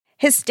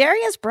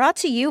Hysteria is brought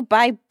to you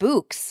by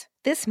Books.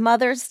 This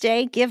Mother's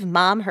Day, give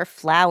Mom her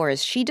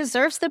flowers. She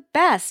deserves the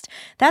best.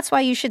 That's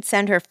why you should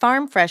send her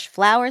farm fresh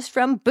flowers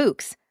from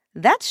Books.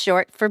 That's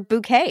short for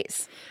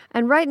bouquets.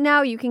 And right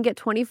now, you can get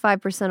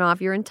 25%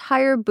 off your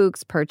entire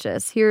Books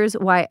purchase. Here's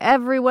why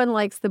everyone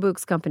likes the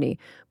Books company.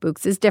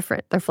 Books is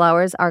different. Their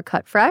flowers are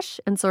cut fresh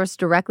and sourced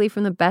directly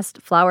from the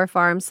best flower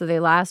farms, so they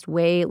last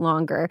way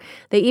longer.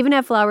 They even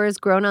have flowers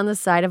grown on the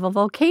side of a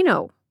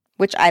volcano,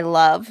 which I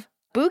love.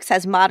 Books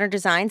has modern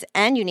designs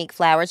and unique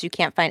flowers you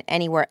can't find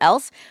anywhere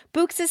else.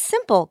 Books is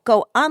simple.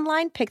 Go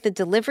online, pick the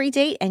delivery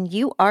date, and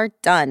you are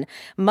done.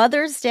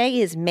 Mother's Day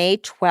is May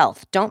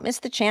 12th. Don't miss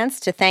the chance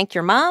to thank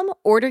your mom.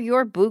 Order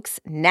your Books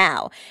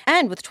now.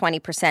 And with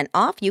 20%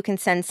 off, you can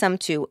send some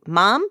to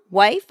mom,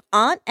 wife,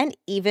 aunt, and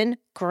even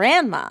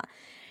grandma.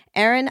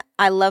 Erin,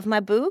 I love my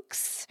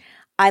Books.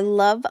 I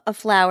love a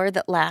flower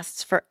that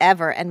lasts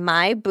forever, and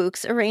my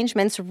Books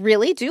arrangements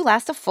really do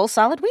last a full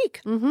solid week.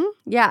 Mm-hmm.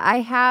 Yeah, I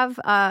have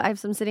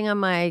some sitting on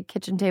my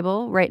kitchen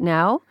table right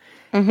now,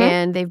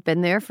 and they've been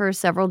there for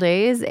several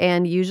days,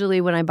 and usually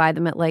when I buy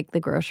them at, like,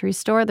 the grocery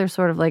store, they're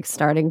sort of, like,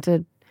 starting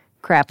to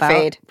fade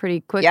out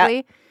pretty quickly.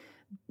 Yep.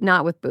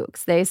 Not with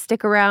Books. They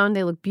stick around.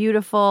 They look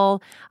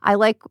beautiful. I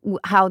like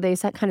how they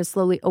kind of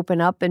slowly open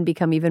up and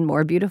become even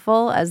more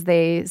beautiful as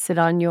they sit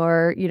on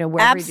your, wherever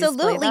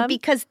Absolutely, you display them.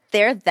 Because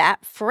they're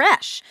that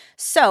fresh.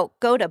 So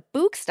go to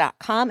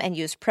Books.com and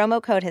use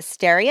promo code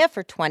Hysteria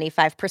for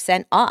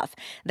 25% off.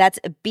 That's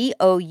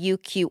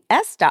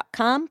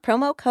BOUQS.com,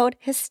 promo code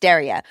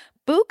Hysteria.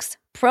 Books,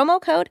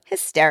 promo code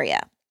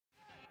Hysteria.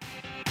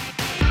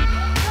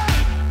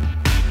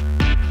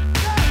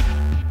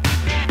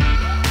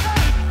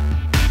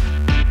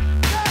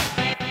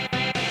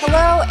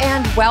 Hello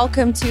and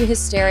welcome to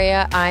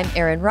Hysteria. I'm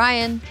Erin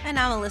Ryan. And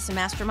I'm Alyssa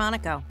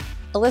Mastromonaco.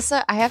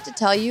 Alyssa, I have to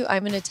tell you,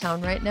 I'm in a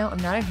town right now. I'm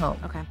not at home.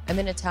 Okay. I'm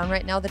in a town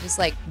right now that is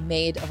like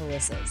made of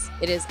Alyssas.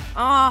 It is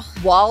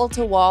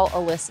wall-to-wall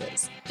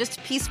Alyssas. Just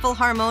a peaceful,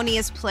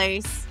 harmonious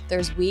place.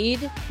 There's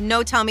weed.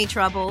 No tummy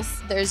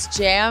troubles. There's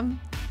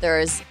jam.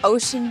 There's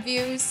ocean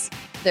views.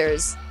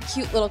 There's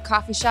cute little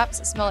coffee shops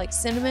that smell like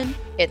cinnamon.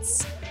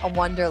 It's a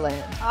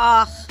wonderland.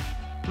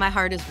 My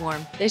heart is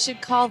warm. They should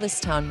call this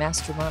town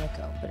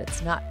Mastromonaco, but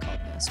it's not called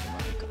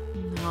Mastromonaco.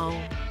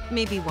 No,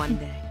 maybe one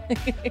day.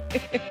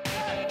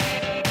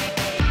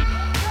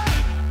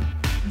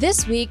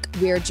 This week,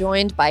 we are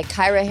joined by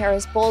Kyra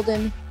Harris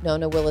Bolden,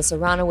 Nona Willis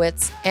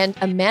Aronowitz, and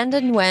Amanda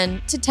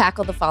Nguyen to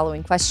tackle the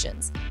following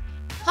questions.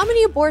 How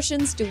many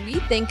abortions do we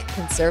think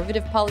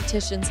conservative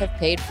politicians have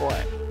paid for?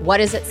 What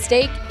is at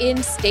stake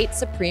in state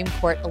Supreme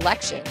Court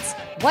elections?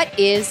 What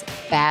is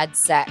bad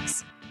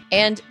sex?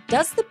 And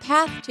does the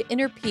path to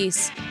inner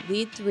peace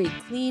lead through a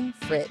clean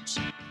fridge?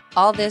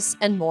 All this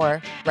and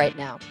more right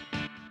now.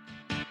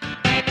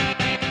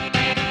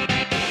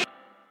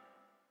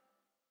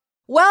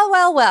 Well.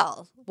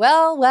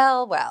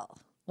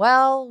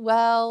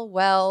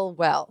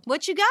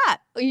 What you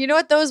got? You know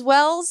what those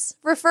wells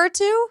refer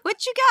to?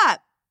 What you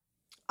got?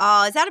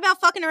 Oh, is that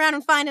about fucking around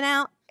and finding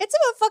out? It's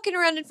about fucking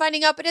around and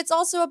finding out, but it's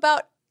also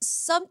about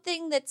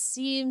something that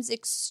seems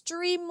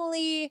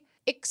extremely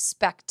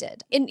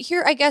expected. And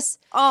here, I guess...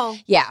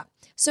 Yeah.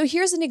 So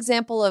here's an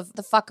example of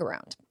the fuck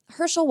around.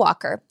 Herschel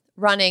Walker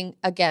running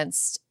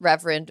against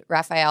Reverend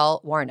Raphael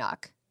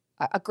Warnock,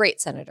 a great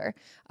senator,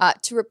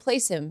 to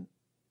replace him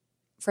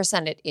for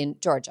Senate in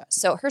Georgia.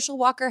 So Herschel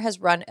Walker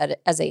has run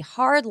as a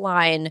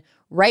hardline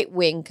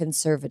right-wing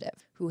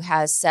conservative who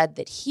has said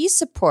that he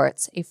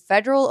supports a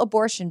federal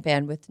abortion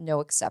ban with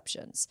no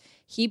exceptions.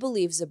 He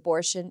believes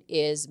abortion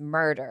is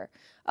murder.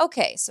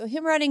 Okay, so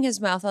him running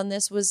his mouth on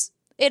this was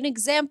an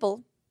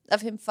example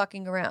of him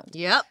fucking around.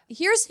 Yep.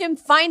 Here's him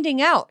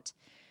finding out.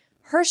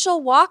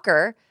 Herschel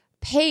Walker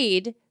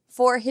paid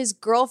for his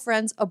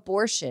girlfriend's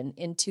abortion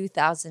in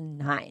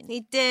 2009. He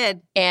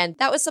did. And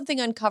that was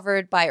something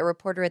uncovered by a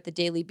reporter at the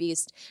Daily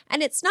Beast.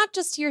 And it's not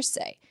just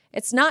hearsay.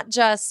 It's not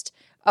just,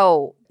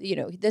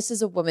 this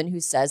is a woman who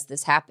says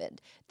this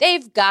happened.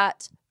 They've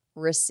got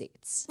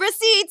receipts.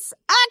 Receipts!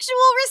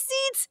 Actual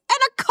receipts! And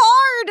a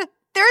card!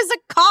 There's a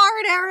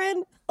card,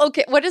 Erin!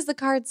 Okay, what does the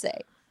card say?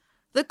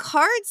 The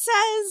card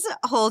says,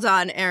 hold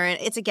on, Erin,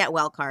 it's a get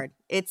well card.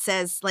 It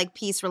says like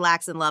peace,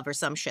 relax, and love or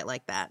some shit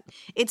like that.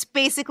 It's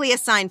basically a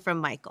sign from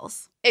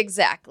Michaels.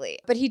 Exactly.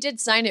 But he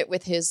did sign it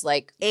with his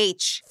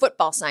H.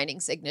 Football signing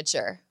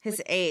signature.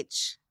 His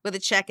H with a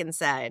check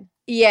inside.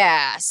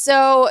 Yeah.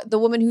 So the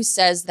woman who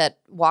says that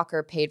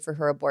Walker paid for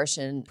her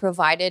abortion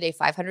provided a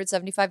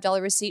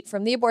 $575 receipt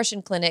from the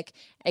abortion clinic,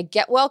 a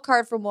get well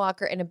card from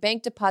Walker, and a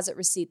bank deposit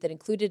receipt that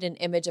included an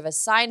image of a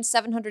signed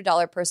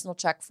 $700 personal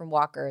check from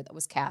Walker that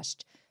was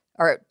cashed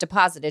or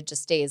deposited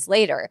just days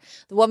later.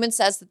 The woman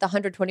says that the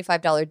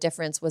 $125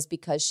 difference was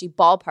because she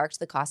ballparked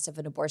the cost of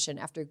an abortion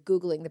after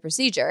Googling the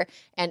procedure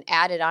and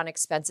added on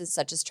expenses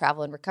such as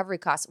travel and recovery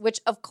costs,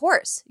 which, of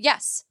course,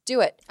 yes,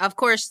 do it. Of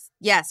course,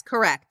 yes,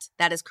 correct.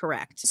 That is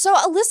correct. So,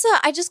 Alyssa,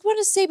 I just want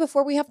to say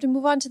before we have to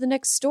move on to the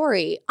next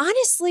story,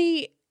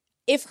 honestly,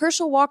 if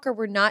Herschel Walker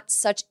were not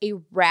such a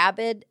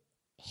rabid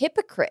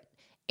hypocrite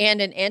and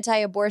an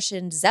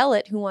anti-abortion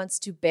zealot who wants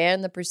to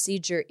ban the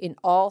procedure in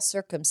all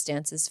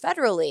circumstances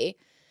federally.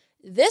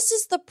 This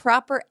is the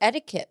proper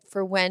etiquette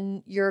for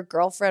when your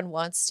girlfriend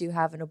wants to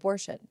have an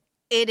abortion.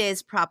 It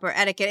is proper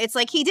etiquette. It's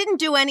like he didn't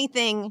do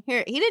anything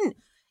here.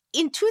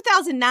 In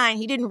 2009,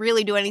 he didn't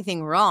really do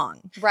anything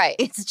wrong. Right.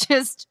 It's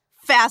just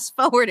fast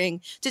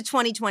forwarding to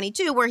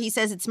 2022 where he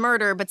says it's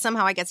murder, but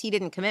somehow I guess he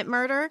didn't commit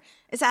murder.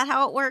 Is that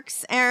how it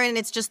works, Aaron?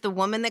 It's just the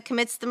woman that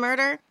commits the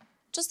murder?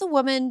 Just the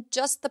woman,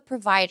 just the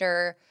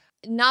provider,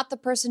 not the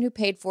person who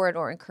paid for it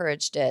or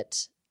encouraged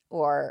it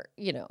or,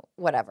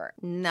 whatever.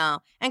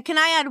 No. And can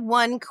I add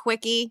one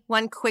quickie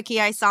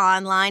I saw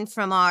online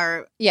from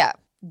our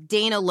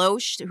Dana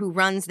Loesch, who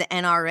runs the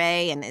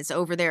NRA and is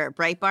over there at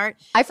Breitbart.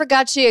 I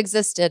forgot she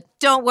existed.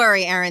 Don't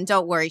worry, Aaron.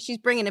 Don't worry. She's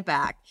bringing it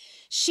back.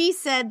 She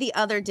said the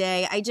other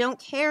day, I don't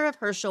care if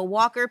Herschel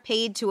Walker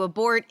paid to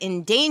abort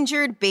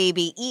endangered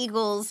baby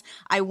eagles.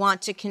 I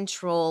want to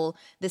control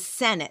the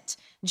Senate.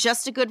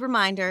 Just a good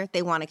reminder,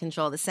 they want to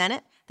control the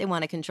Senate. They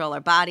want to control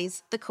our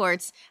bodies, the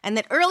courts, and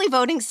that early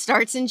voting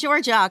starts in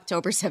Georgia,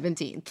 October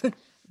 17th.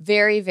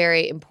 Very,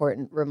 very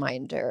important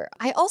reminder.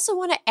 I also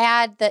want to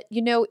add that,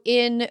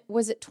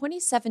 was it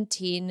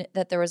 2017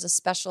 that there was a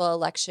special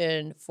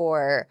election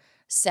for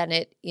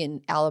Senate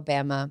in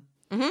Alabama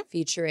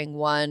featuring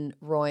one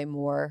Roy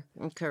Moore?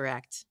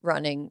 Correct.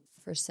 Running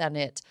for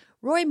Senate.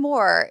 Roy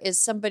Moore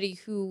is somebody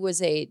who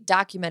was a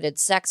documented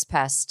sex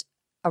pest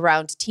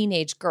around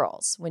teenage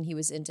girls when he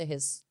was into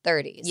his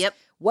 30s. Yep.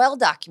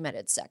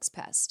 Well-documented sex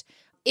pest.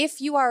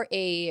 If you are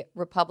a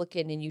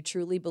Republican and you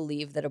truly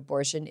believe that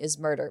abortion is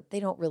murder,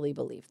 they don't really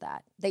believe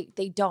that.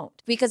 They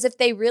don't. Because if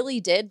they really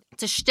did,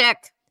 it's a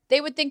shtick.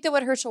 They would think that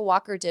what Herschel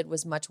Walker did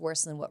was much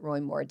worse than what Roy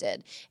Moore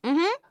did.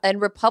 Mm-hmm.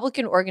 And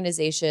Republican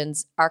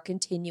organizations are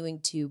continuing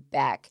to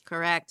back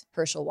correct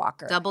Herschel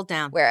Walker. Double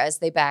down. Whereas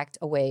they backed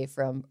away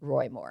from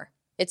Roy Moore.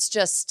 It's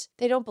just,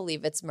 they don't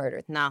believe it's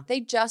murder. No. They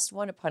just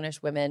want to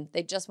punish women.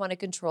 They just want to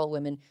control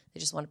women. They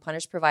just want to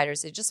punish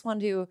providers. They just want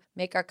to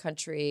make our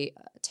country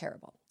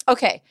terrible.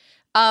 Okay.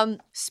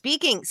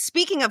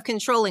 Speaking of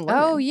controlling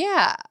women. Oh,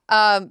 yeah.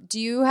 Do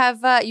you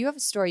have a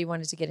story you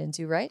wanted to get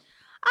into, right?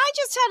 I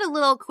just had a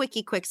little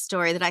quick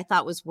story that I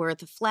thought was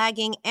worth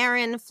flagging.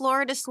 Aaron,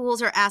 Florida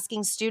schools are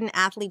asking student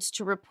athletes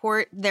to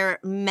report their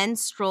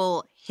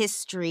menstrual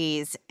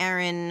histories.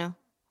 Aaron,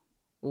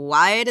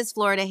 why does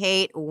Florida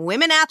hate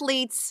women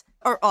athletes,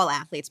 or all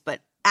athletes,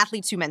 but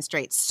athletes who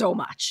menstruate so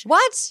much?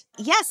 What?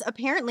 Yes,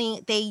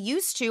 apparently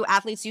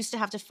athletes used to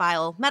have to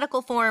file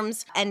medical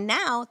forms, and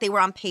now they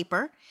were on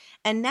paper.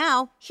 And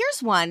now,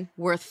 here's one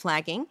worth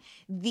flagging.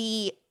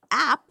 The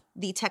app,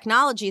 the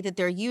technology that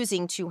they're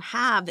using to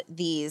have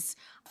these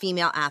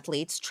female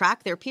athletes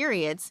track their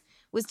periods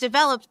was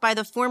developed by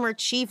the former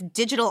chief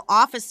digital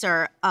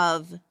officer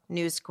of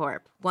News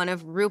Corp, one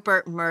of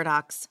Rupert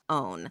Murdoch's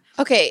own.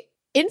 Okay,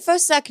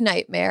 InfoSec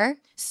nightmare.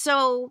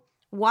 So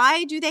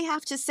why do they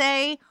have to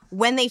say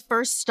when they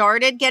first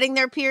started getting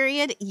their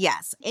period?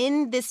 Yes,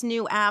 in this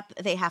new app,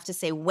 they have to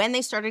say when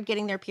they started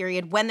getting their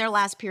period, when their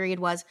last period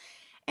was.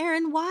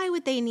 Aaron, why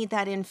would they need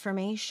that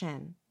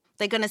information?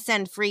 They're going to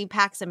send free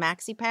packs of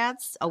maxi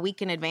pads a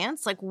week in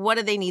advance? Like, what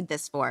do they need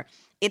this for?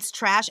 It's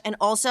trash. And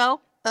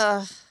also,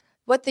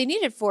 what they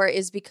need it for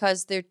is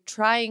because they're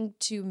trying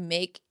to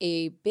make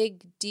a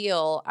big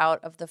deal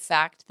out of the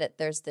fact that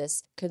there's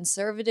this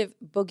conservative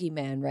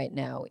boogeyman right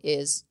now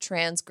is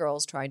trans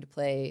girls trying to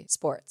play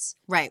sports.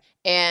 Right.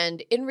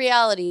 And in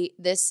reality,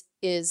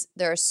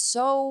 there are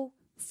so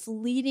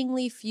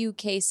fleetingly few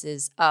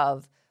cases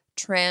of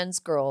trans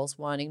girls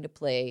wanting to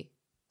play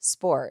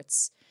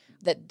sports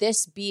that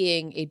this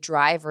being a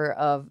driver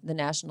of the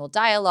national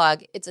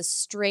dialogue, it's a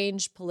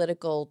strange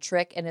political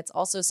trick. And it's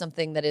also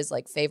something that is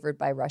like favored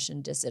by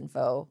Russian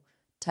disinfo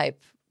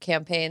type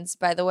campaigns,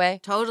 by the way.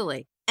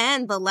 Totally.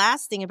 And the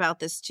last thing about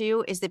this,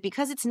 too, is that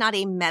because it's not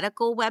a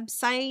medical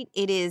website,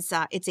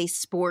 it's a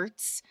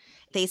sports.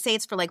 They say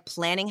it's for like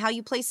planning how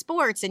you play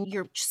sports and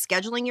you're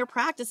scheduling your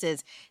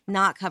practices,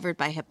 not covered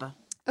by HIPAA.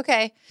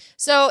 Okay.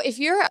 So if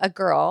you're a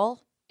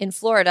girl in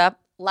Florida,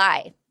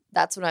 lie.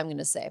 That's what I'm going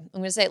to say. I'm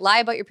going to say lie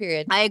about your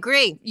period. I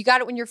agree. You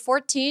got it when you're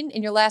 14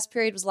 and your last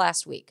period was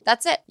last week.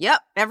 That's it. Yep.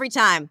 Every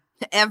time.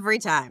 Every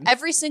time.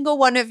 Every single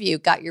one of you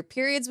got your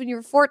periods when you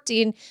were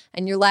 14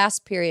 and your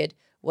last period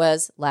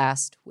was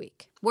last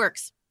week.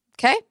 Works.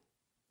 Okay?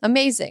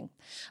 Amazing.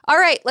 All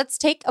right. Let's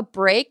take a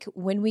break.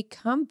 When we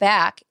come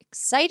back,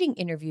 exciting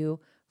interview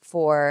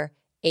for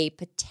a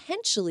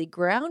potentially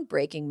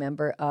groundbreaking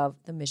member of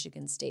the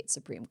Michigan State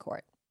Supreme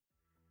Court.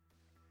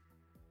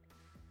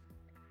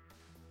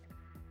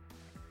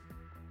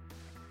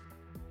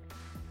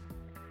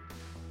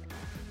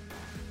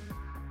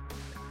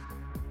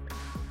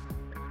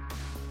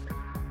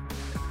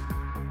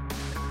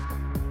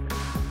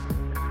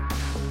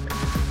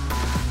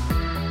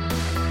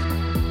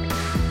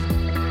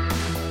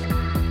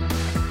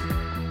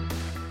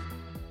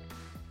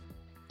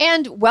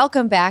 And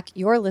welcome back.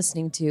 You're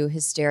listening to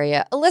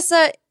Hysteria.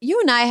 Alyssa, you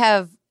and I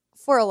have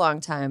for a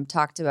long time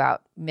talked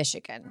about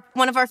Michigan.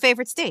 One of our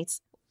favorite states.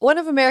 one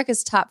of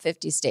America's top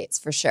 50 states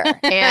for sure.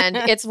 And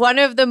it's one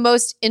of the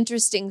most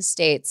interesting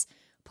states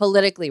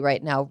politically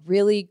right now.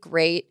 Really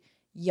great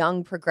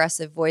young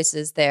progressive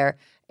voices there.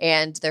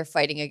 And they're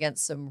fighting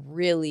against some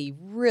really,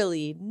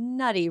 really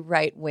nutty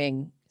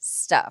right-wing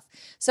stuff.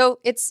 So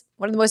it's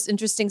one of the most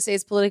interesting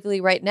states politically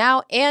right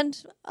now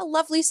and a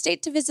lovely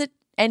state to visit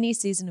any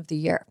season of the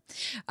year,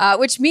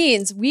 which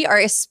means we are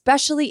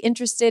especially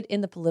interested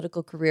in the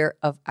political career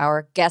of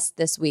our guest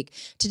this week.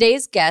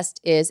 Today's guest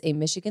is a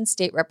Michigan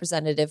state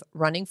representative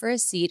running for a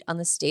seat on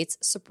the state's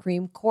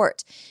Supreme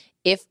Court.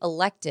 If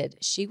elected,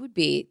 she would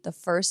be the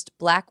first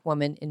Black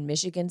woman in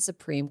Michigan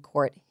Supreme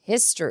Court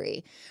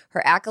history.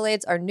 Her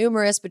accolades are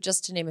numerous, but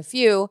just to name a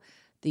few,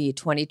 the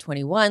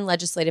 2021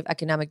 Legislative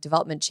Economic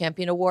Development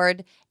Champion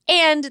Award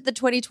and the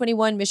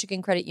 2021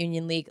 Michigan Credit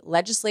Union League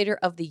Legislator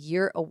of the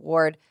Year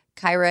Award.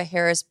 Kyra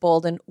Harris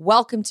Bolden,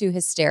 welcome to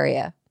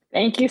Hysteria.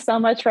 Thank you so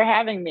much for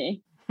having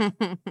me.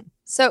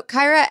 So,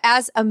 Kyra,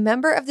 as a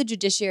member of the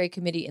Judiciary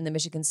Committee in the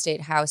Michigan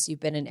State House, you've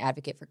been an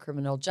advocate for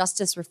criminal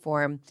justice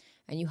reform,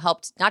 and you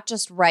helped not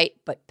just write,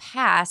 but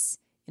pass,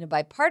 in a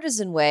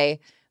bipartisan way,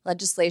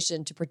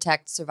 legislation to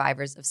protect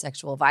survivors of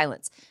sexual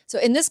violence. So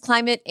in this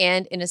climate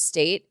and in a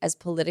state as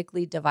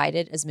politically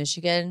divided as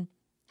Michigan,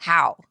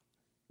 how?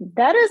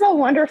 That is a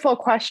wonderful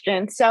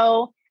question.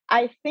 So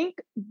I think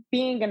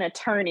being an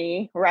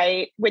attorney,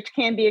 right, which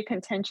can be a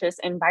contentious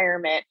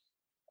environment,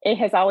 it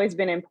has always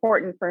been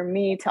important for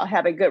me to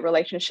have a good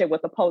relationship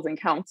with opposing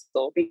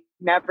counsel. We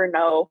never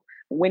know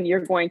when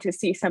you're going to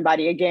see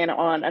somebody again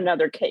on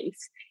another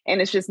case. And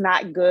it's just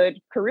not good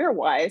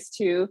career-wise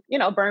to,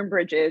 burn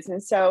bridges.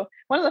 And so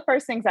one of the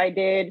first things I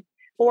did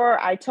before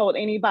I told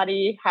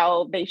anybody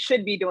how they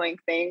should be doing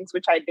things,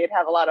 which I did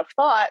have a lot of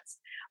thoughts,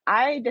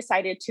 I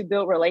decided to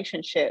build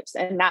relationships,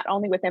 and not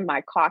only within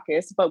my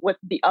caucus, but with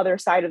the other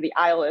side of the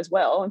aisle as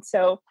well. And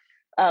so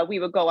we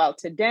would go out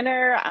to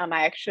dinner.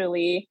 I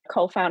actually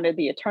co-founded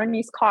the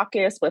Attorneys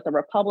Caucus with a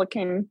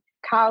Republican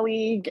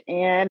colleague.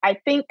 And I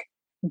think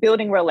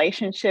building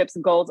relationships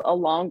goes a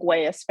long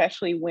way,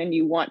 especially when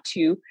you want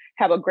to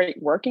have a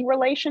great working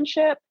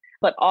relationship,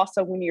 but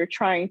also when you're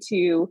trying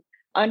to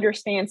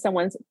understand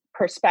someone's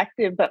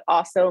perspective, but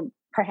also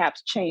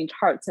perhaps change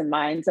hearts and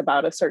minds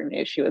about a certain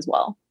issue as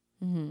well.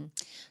 Mm-hmm.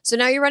 So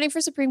now you're running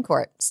for Supreme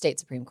Court, state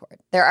Supreme Court.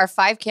 There are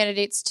 5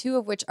 candidates, 2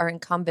 of which are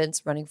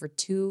incumbents running for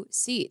 2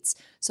 seats.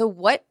 So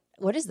what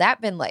has that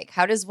been like?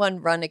 How does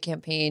one run a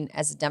campaign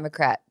as a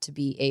Democrat to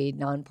be a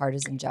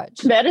nonpartisan judge?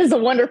 That is a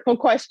wonderful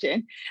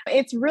question.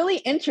 It's really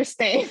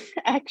interesting,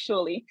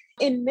 actually.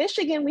 In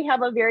Michigan, we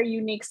have a very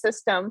unique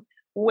system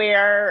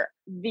where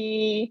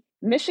the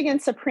Michigan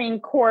Supreme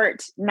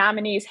Court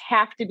nominees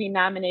have to be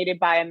nominated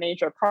by a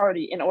major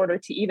party in order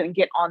to even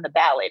get on the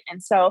ballot.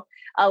 And so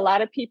a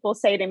lot of people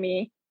say to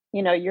me,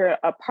 you're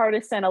a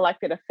partisan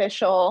elected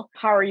official.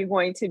 How are you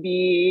going to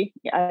be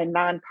a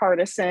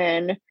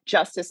nonpartisan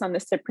justice on the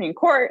Supreme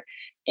Court?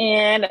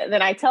 And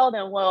then I tell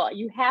them, well,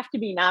 you have to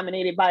be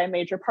nominated by a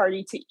major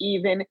party to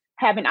even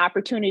have an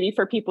opportunity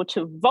for people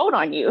to vote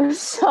on you.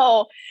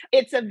 So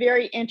it's a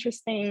very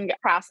interesting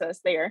process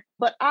there.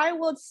 But I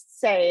will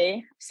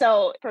say,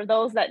 so for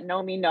those that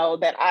know me know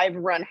that I've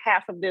run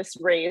half of this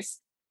race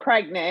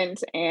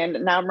pregnant,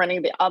 and now I'm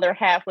running the other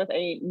half with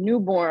a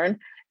newborn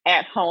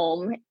at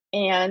home.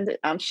 And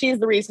she's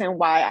the reason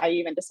why I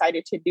even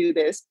decided to do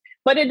this.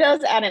 But it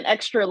does add an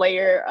extra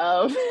layer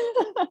of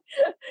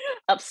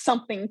of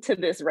something to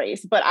this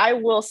race. But I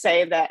will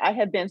say that I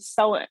have been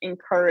so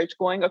encouraged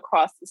going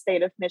across the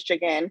state of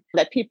Michigan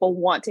that people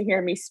want to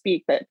hear me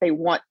speak, that they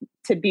want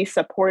to be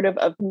supportive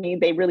of me.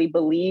 They really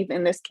believe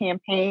in this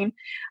campaign.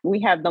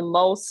 We have the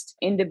most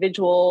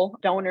individual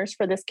donors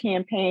for this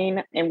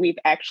campaign, and we've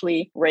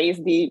actually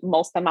raised the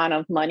most amount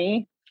of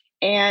money.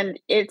 And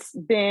it's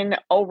been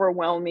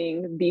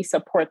overwhelming, the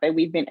support that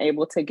we've been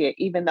able to get,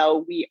 even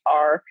though we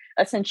are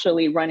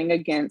essentially running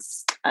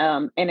against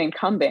an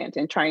incumbent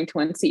and trying to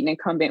unseat an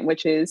incumbent,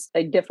 which is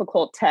a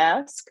difficult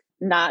task,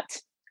 not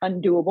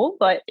undoable,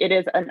 but it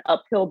is an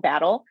uphill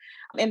battle.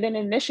 And then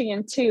in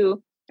Michigan,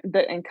 too,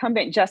 the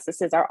incumbent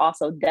justices are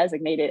also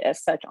designated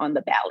as such on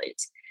the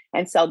ballot.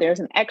 And so there's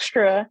an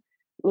extra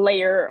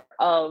layer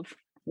of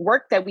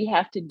work that we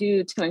have to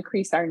do to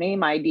increase our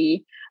name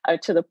ID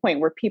to the point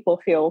where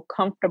people feel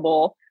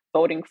comfortable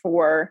voting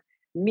for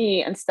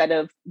me instead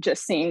of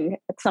just seeing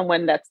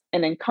someone that's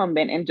an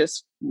incumbent and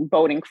just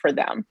voting for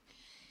them.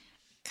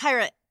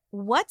 Kyra,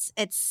 what's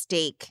at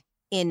stake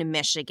in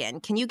Michigan?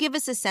 Can you give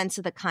us a sense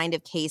of the kind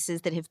of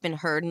cases that have been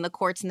heard in the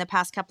courts in the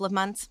past couple of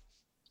months?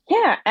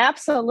 Yeah,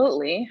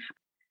 absolutely.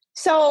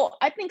 So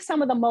I think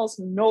some of the most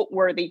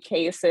noteworthy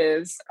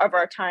cases of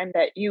our time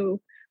that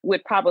you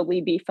would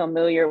probably be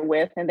familiar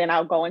with, and then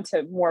I'll go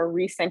into more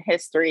recent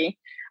history,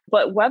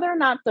 but whether or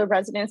not the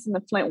residents in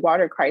the Flint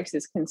water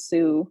crisis can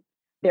sue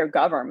their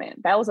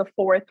government. That was a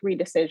 4-3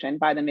 decision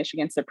by the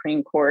Michigan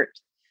Supreme Court.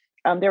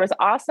 There was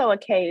also a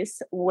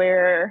case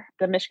where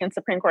the Michigan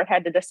Supreme Court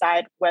had to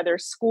decide whether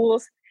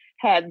schools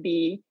had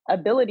the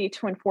ability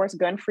to enforce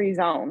gun-free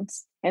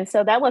zones. And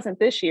so that wasn't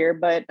this year,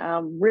 but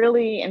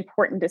really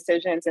important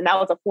decisions. And that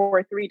was a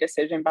 4-3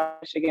 decision by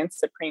Michigan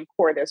Supreme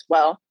Court as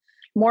well.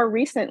 More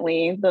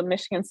recently, the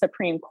Michigan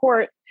Supreme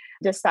Court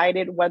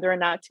decided whether or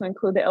not to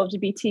include the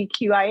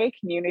LGBTQIA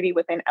community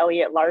within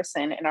Elliott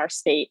Larson in our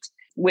state,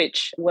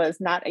 which was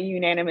not a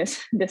unanimous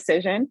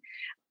decision.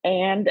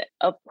 And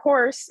of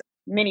course,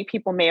 many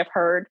people may have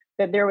heard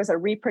that there was a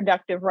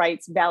reproductive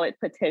rights ballot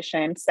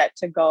petition set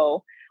to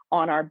go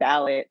on our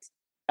ballot.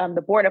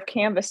 The Board of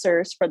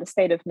Canvassers for the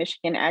state of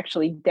Michigan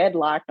actually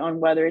deadlocked on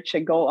whether it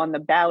should go on the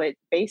ballot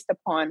based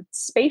upon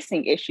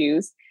spacing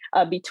issues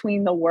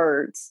between the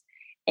words.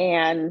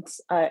 And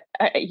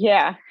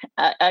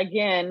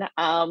again,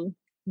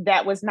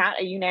 that was not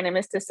a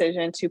unanimous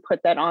decision to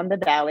put that on the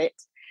ballot.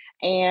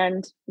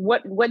 And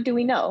what do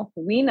we know?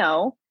 We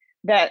know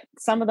that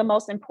some of the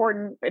most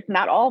important, if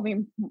not all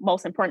the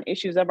most important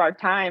issues of our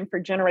time for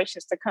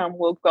generations to come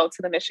will go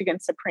to the Michigan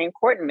Supreme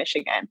Court in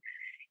Michigan.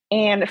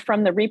 And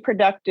from the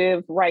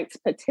reproductive rights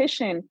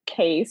petition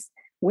case,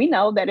 we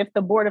know that if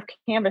the Board of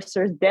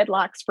Canvassers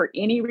deadlocks for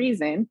any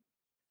reason,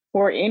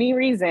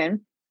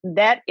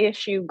 that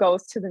issue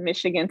goes to the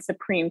Michigan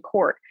Supreme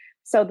Court.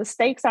 So the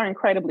stakes are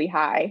incredibly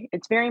high.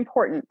 It's very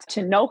important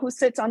to know who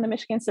sits on the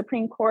Michigan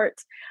Supreme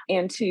Court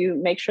and to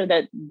make sure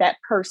that that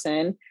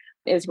person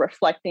is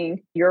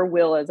reflecting your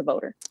will as a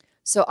voter.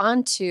 So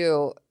on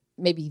to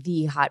maybe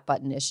the hot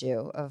button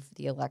issue of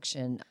the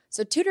election.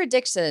 So Tudor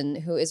Dixon,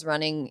 who is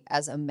running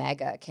as a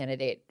MAGA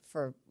candidate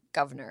for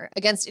governor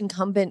against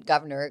incumbent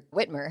Governor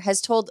Whitmer,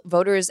 has told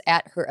voters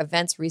at her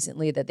events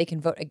recently that they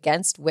can vote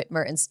against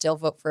Whitmer and still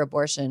vote for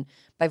abortion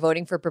by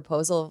voting for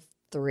Proposal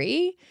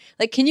 3.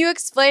 Like, can you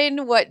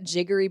explain what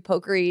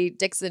jiggery-pokery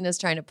Dixon is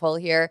trying to pull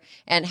here,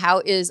 and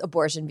how is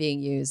abortion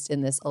being used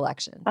in this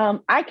election?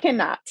 I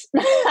cannot.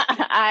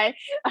 I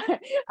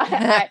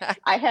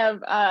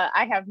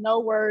have no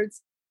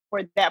words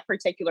for that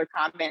particular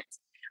comment.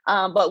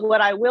 But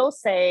what I will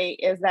say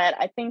is that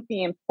I think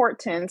the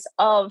importance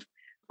of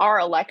our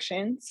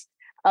elections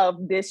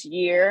of this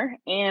year,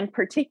 and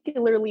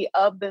particularly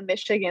of the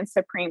Michigan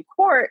Supreme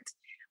Court,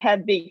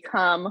 have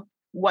become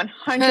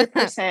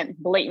 100%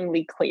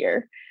 blatantly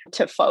clear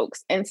to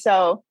folks. And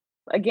so,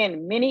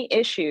 again, many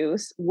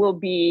issues will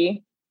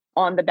be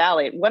on the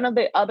ballot. One of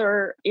the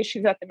other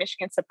issues that the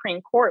Michigan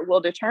Supreme Court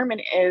will determine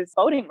is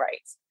voting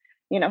rights.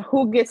 You know,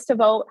 who gets to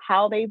vote,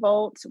 how they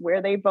vote,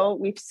 where they vote.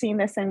 We've seen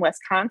this in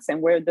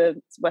Wisconsin, where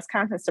the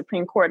Wisconsin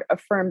Supreme Court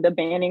affirmed the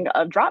banning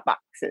of drop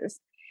boxes.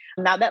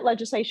 Now, that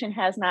legislation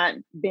has not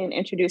been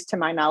introduced to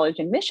my knowledge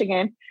in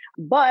Michigan,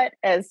 but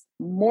as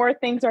more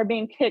things are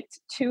being kicked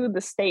to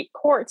the state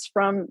courts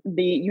from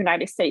the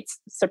United States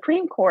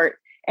Supreme Court,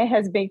 it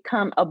has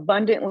become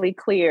abundantly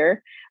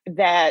clear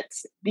that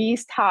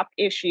these top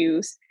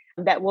issues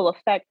that will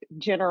affect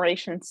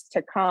generations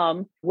to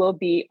come will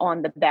be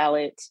on the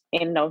ballot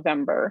in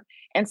November.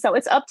 And so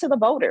it's up to the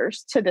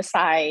voters to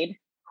decide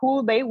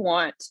who they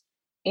want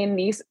in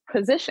these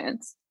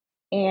positions.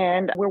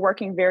 And we're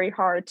working very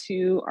hard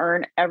to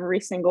earn every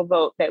single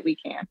vote that we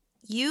can.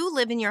 You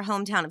live in your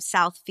hometown of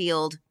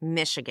Southfield,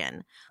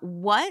 Michigan.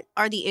 What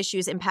are the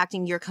issues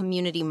impacting your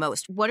community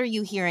most? What are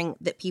you hearing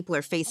that people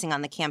are facing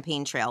on the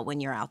campaign trail when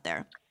you're out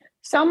there?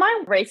 So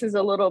my race is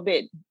a little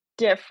bit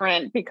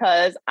different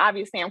because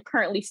obviously I'm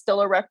currently still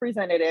a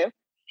representative.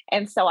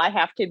 And so I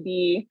have to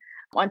be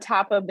on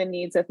top of the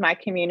needs of my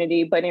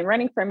community. But in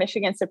running for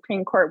Michigan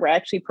Supreme Court, we're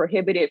actually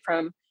prohibited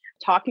from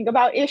talking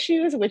about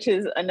issues, which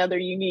is another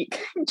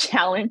unique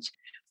challenge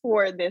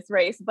for this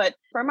race. But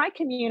for my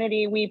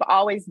community, we've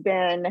always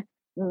been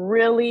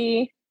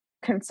really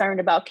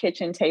concerned about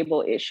kitchen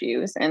table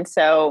issues. And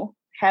so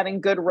having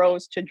good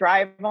roads to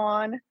drive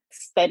on,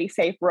 steady,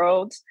 safe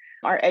roads,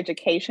 our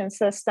education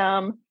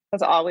system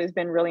has always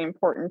been really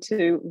important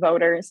to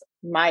voters.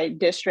 My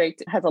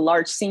district has a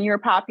large senior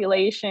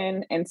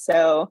population, and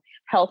so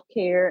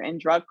healthcare and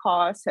drug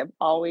costs have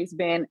always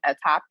been a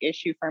top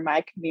issue for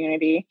my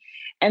community.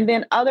 And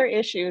then other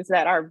issues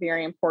that are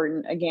very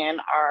important, again,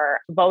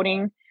 are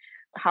voting,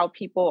 how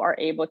people are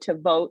able to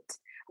vote,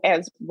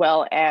 as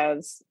well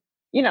as,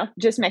 you know,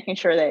 just making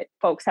sure that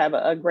folks have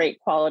a great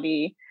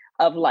quality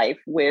of life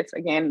with,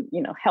 again,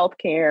 you know,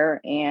 healthcare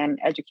and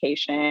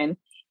education,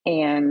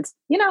 and,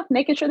 you know,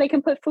 making sure they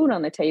can put food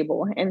on the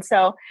table. And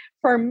so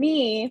for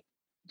me,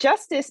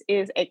 justice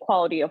is a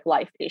quality of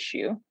life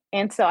issue.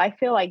 And so I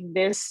feel like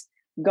this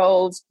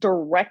goes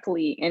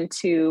directly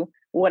into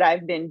what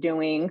I've been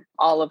doing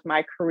all of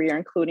my career,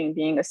 including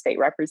being a state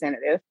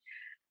representative.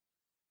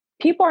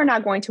 People are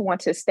not going to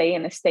want to stay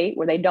in a state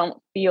where they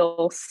don't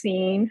feel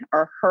seen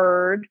or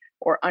heard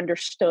or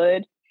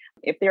understood.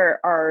 If there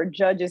are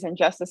judges and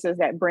justices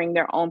that bring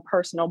their own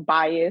personal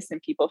bias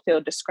and people feel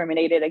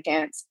discriminated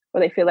against,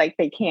 or they feel like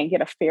they can't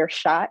get a fair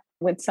shot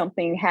when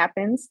something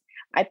happens,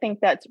 I think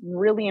that's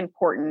really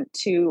important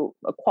to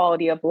a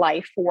quality of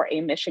life for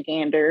a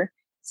Michigander.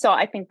 So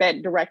I think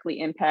that directly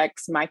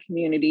impacts my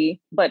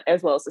community, but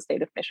as well as the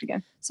state of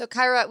Michigan. So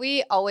Kyra,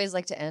 we always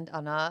like to end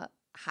on a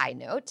high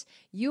note.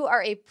 You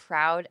are a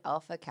proud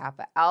Alpha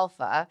Kappa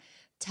Alpha.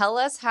 Tell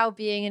us how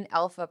being an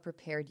alpha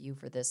prepared you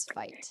for this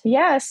fight.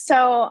 Yeah,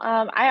 so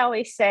I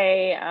always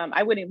say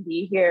I wouldn't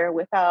be here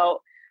without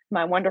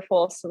my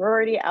wonderful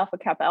sorority, Alpha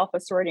Kappa Alpha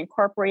Sorority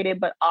Incorporated,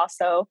 but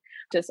also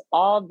just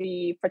all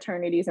the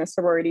fraternities and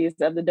sororities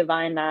of the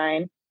Divine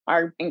Nine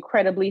are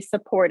incredibly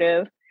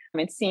supportive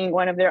and seeing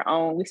one of their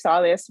own. We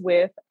saw this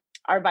with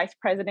our Vice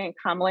President,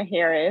 Kamala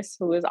Harris,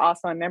 who is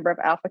also a member of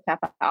Alpha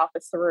Kappa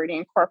Alpha Sorority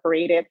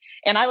Incorporated.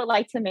 And I would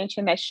like to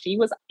mention that she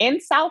was in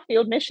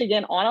Southfield,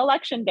 Michigan on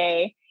Election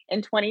Day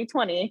in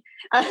 2020.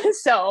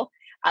 So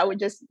I would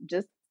just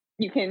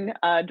you can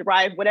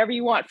derive whatever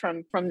you want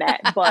from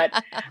that. But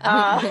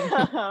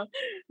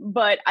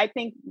but I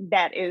think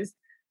that is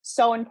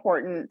so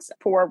important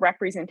for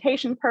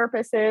representation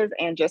purposes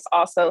and just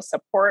also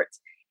support.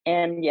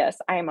 And yes,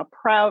 I am a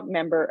proud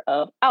member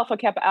of Alpha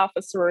Kappa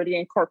Alpha Sorority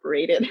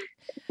Incorporated.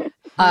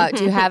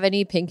 Do you have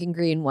any pink and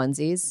green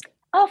onesies?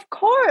 Of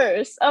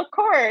course. Just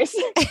about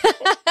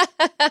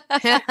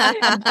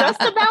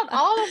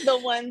all of the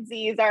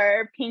onesies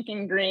are pink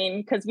and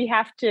green because we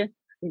have to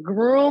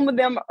groom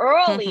them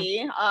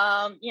early,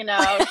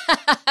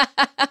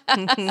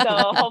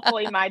 So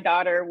hopefully my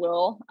daughter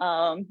will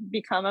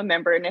become a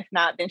member, and if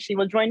not, then she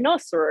will join no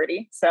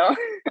sorority. So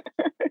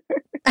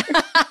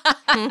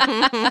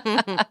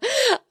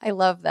I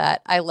love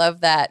that. I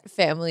love that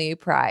family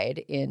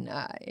pride in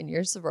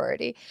your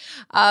sorority.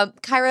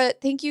 Kyra,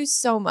 thank you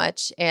so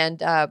much, and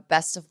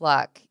best of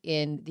luck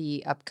in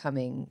the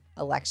upcoming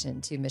election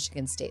to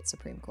Michigan State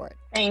Supreme Court.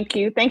 Thank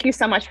you. Thank you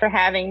so much for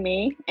having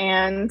me,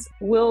 and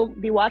we'll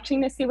be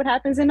watching to see what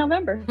happens in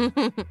November.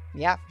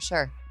 Yeah, for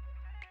sure.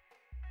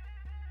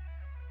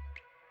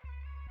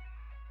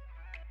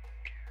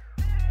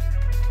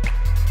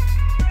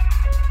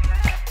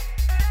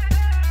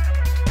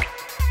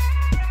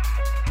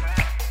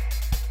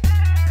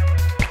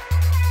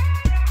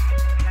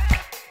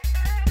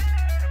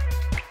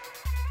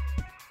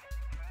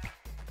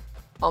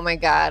 Oh my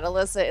God,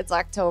 Alyssa, it's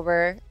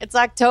October. It's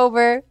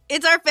October.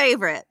 It's our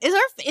favorite. It's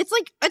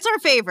our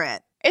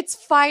favorite. It's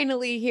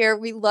finally here.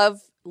 We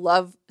love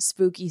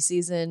spooky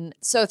season.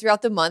 So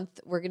throughout the month,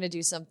 we're going to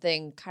do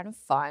something kind of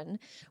fun.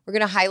 We're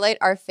going to highlight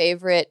our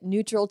favorite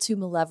neutral to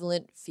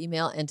malevolent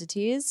female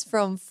entities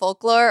from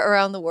folklore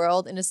around the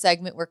world in a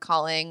segment we're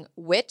calling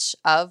Witch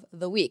of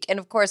the Week. And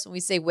of course, when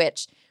we say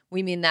witch,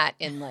 we mean that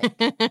in like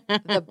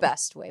the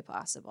best way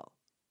possible.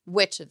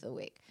 Witch of the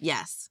Week.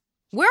 Yes.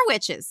 We're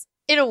witches.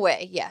 In a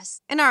way, yes.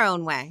 In our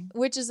own way.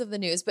 Witches of the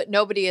news, but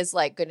nobody is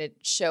like going to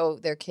show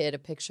their kid a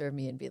picture of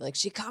me and be like,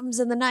 she comes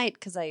in the night,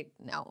 because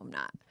no, I'm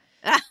not.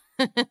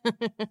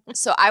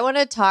 So I want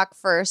to talk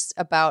first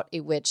about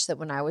a witch that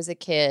when I was a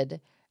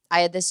kid,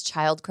 I had this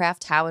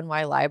childcraft how and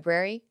why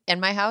library in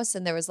my house,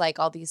 and there was like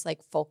all these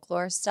like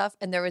folklore stuff,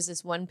 and there was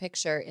this one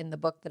picture in the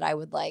book that I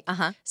would like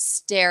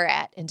stare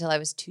at until I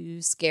was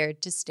too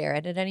scared to stare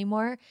at it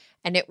anymore,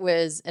 and it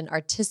was an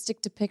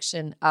artistic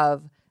depiction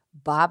of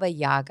Baba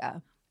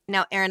Yaga.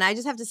 Now, Erin, I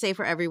just have to say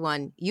for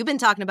everyone, you've been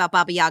talking about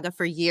Baba Yaga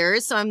for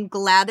years, so I'm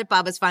glad that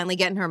Baba's finally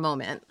getting her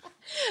moment.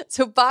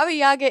 So Baba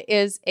Yaga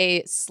is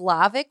a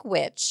Slavic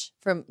witch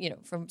from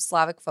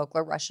Slavic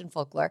folklore, Russian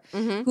folklore,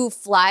 who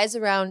flies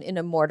around in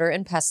a mortar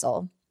and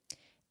pestle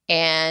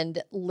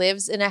and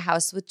lives in a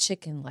house with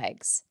chicken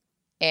legs.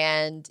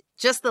 And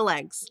just the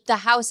legs. The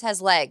house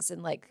has legs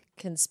and like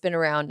can spin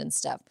around and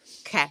stuff.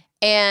 Okay.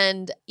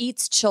 And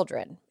eats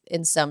children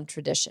in some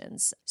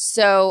traditions.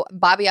 So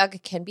Baba Yaga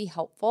can be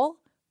helpful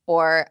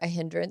or a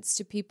hindrance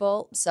to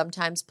people,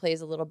 sometimes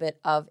plays a little bit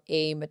of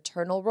a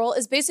maternal role,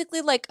 is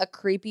basically like a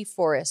creepy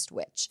forest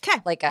witch,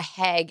 like a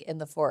hag in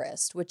the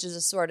forest, which is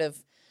a sort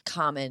of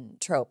common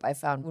trope I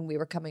found when we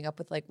were coming up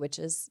with like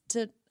witches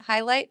to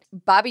highlight.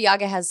 Baba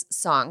Yaga has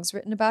songs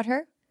written about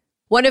her.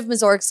 One of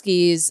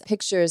Mussorgsky's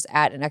pictures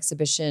at an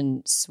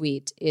exhibition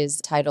suite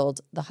is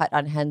titled The Hut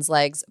on Hen's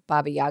Legs,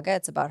 Baba Yaga.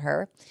 It's about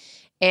her.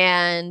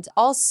 And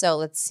also,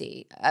 let's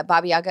see,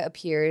 Baba Yaga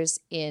appears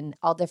in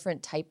all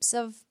different types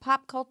of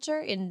pop culture.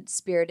 In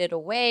Spirited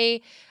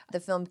Away, the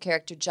film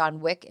character John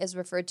Wick is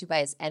referred to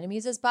by his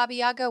enemies as Baba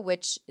Yaga,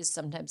 which is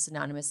sometimes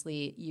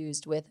synonymously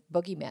used with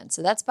boogeyman.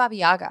 So that's Baba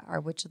Yaga, our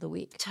Witch of the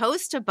Week.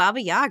 Toast to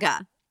Baba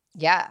Yaga.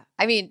 Yeah.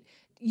 I mean,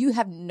 you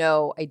have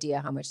no idea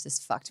how much this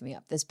fucked me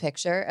up, this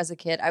picture as a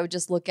kid. I would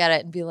just look at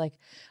it and be like,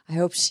 I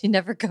hope she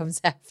never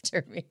comes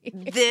after me.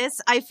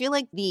 I feel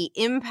like the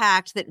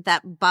impact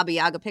that Baba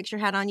Yaga picture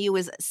had on you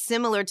was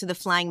similar to the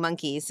flying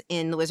monkeys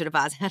in The Wizard of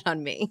Oz had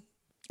on me.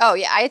 Oh,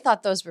 yeah. I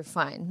thought those were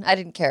fine. I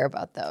didn't care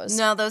about those.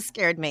 No, those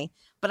scared me.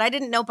 But I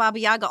didn't know Baba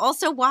Yaga.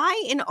 Also,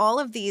 why in all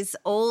of these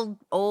old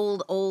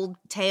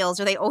tales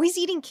are they always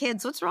eating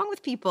kids? What's wrong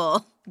with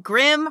people?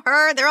 Grim,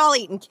 her, they're all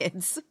eating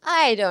kids.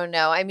 I don't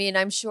know. I mean,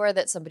 I'm sure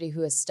that somebody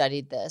who has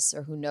studied this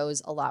or who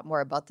knows a lot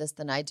more about this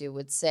than I do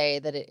would say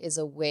that it is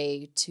a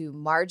way to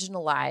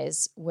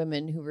marginalize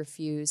women who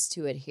refuse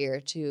to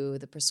adhere to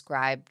the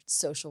prescribed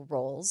social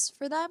roles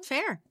for them.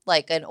 Fair.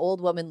 Like an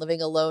old woman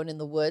living alone in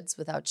the woods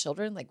without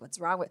children. Like, what's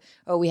wrong with,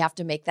 oh, we have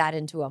to make that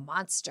into a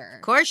monster.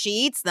 Of course, she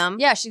eats them.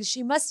 Yeah,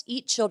 she must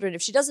eat children.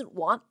 If she doesn't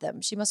want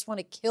them, she must want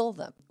to kill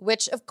them,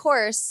 which, of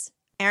course...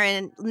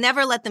 Erin,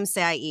 never let them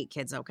say I eat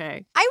kids,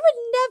 okay? I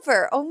would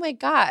never. Oh my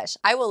gosh.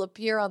 I will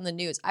appear on the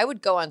news. I would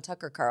go on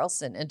Tucker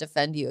Carlson and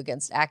defend you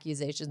against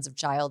accusations of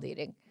child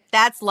eating.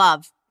 That's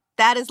love.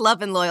 That is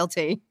love and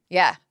loyalty.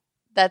 Yeah,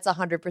 that's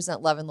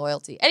 100% love and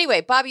loyalty.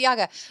 Anyway, Baba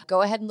Yaga,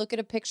 go ahead and look at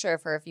a picture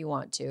of her if you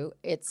want to.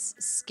 It's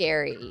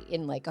scary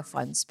in like a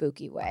fun,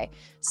 spooky way.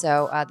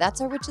 So that's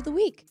our Witch of the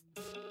Week.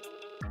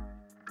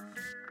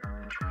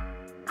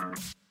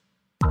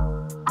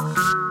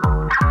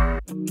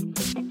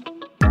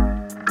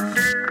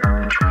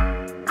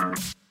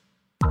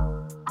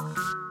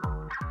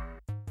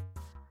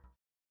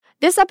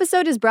 This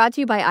episode is brought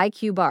to you by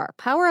IQ Bar.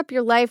 Power up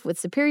your life with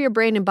superior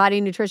brain and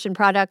body nutrition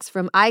products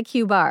from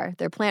IQ Bar.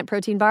 Their plant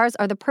protein bars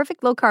are the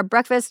perfect low-carb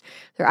breakfast.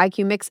 Their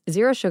IQ Mix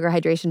zero-sugar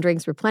hydration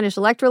drinks replenish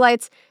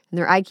electrolytes. And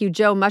their IQ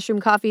Joe mushroom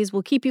coffees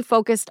will keep you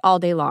focused all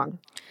day long.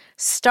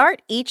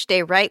 Start each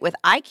day right with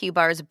IQ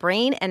Bar's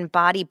brain and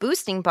body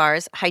boosting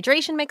bars,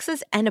 hydration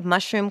mixes, and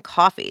mushroom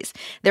coffees.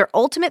 Their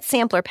ultimate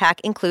sampler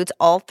pack includes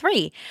all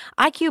three.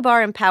 IQ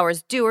Bar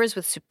empowers doers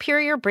with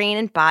superior brain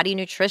and body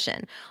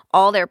nutrition.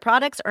 All their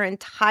products are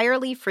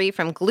entirely free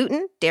from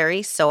gluten,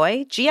 dairy,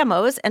 soy,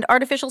 GMOs, and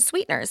artificial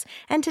sweeteners.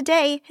 And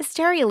today,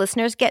 Hysteria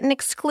listeners get an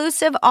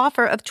exclusive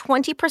offer of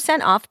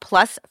 20% off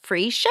plus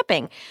free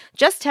shipping.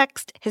 Just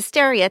text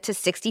Hysteria to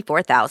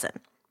 64,000.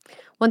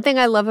 One thing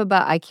I love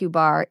about IQ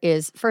Bar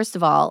is, first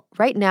of all,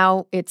 right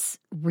now it's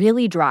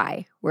really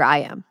dry where I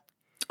am.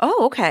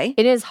 Oh, okay.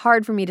 It is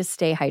hard for me to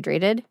stay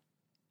hydrated.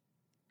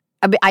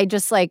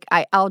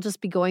 I'll just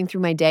be going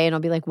through my day and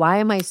I'll be like, why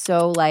am I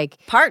so like...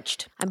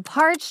 Parched. I'm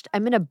parched.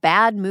 I'm in a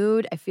bad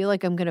mood. I feel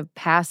like I'm going to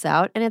pass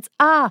out. And it's,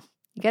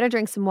 you got to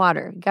drink some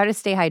water. You got to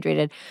stay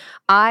hydrated.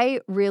 I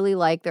really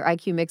like their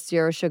IQ Mix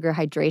Zero Sugar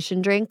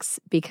hydration drinks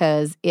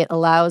because it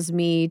allows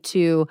me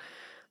to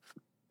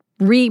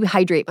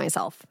rehydrate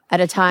myself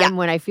at a time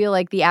when I feel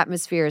like the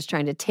atmosphere is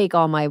trying to take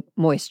all my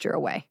moisture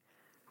away.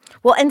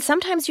 Well, and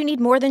sometimes you need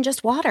more than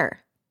just water.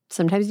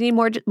 Sometimes you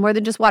need more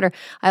than just water.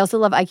 I also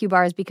love IQ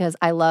Bars because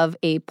I love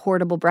a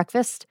portable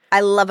breakfast.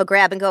 I love a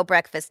grab-and-go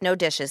breakfast, no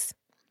dishes.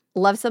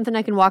 Love something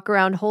I can walk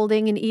around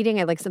holding and eating.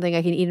 I like something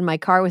I can eat in my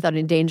car without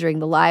endangering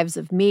the lives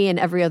of me and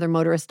every other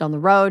motorist on the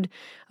road.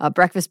 A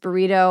breakfast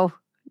burrito,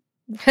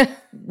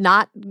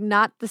 not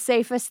the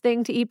safest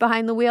thing to eat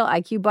behind the wheel.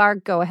 IQ Bar,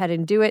 go ahead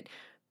and do it.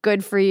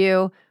 Good for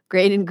you.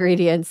 Great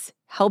ingredients.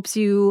 Helps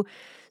you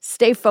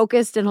stay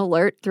focused and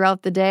alert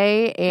throughout the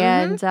day.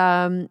 And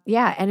and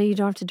you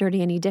don't have to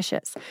dirty any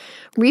dishes.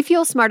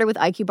 Refuel smarter with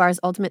IQ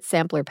Bar's Ultimate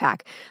Sampler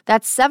Pack.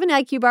 That's 7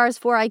 IQ Bars,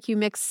 4 IQ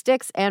Mix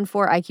sticks, and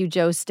 4 IQ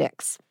Joe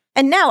sticks.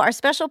 And now our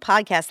special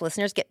podcast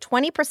listeners get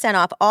 20%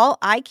 off all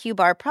IQ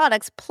Bar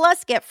products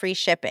plus get free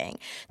shipping.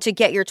 To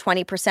get your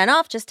 20%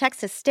 off, just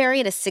text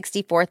Hysteria to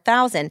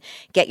 64,000.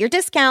 Get your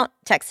discount,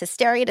 text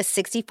Hysteria to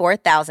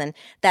 64,000.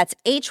 That's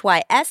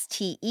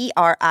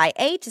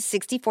HYSTERIA to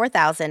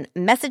 64,000.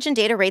 Message and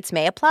data rates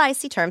may apply.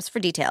 See terms for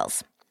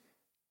details.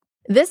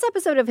 This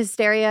episode of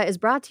Hysteria is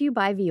brought to you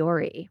by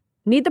Vuori.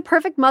 Need the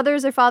perfect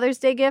Mother's or Father's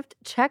Day gift?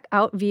 Check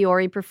out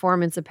Vuori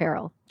Performance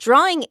Apparel.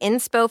 Drawing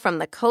inspo from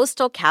the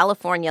coastal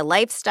California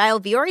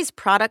lifestyle, Vuori's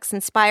products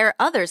inspire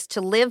others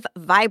to live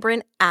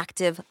vibrant,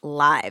 active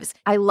lives.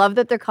 I love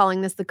that they're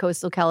calling this the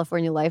coastal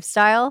California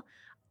lifestyle.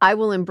 I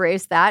will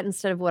embrace that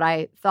instead of what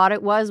I thought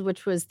it was,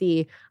 which was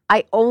the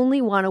I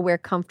only want to wear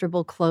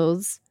comfortable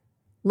clothes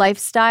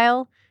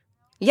lifestyle.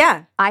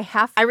 Yeah. I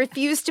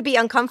refuse to be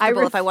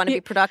uncomfortable if I want to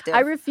be productive. I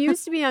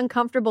refuse to be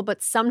uncomfortable,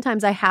 but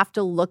sometimes I have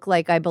to look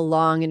like I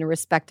belong in a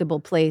respectable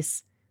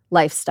place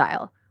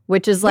lifestyle,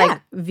 which is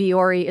like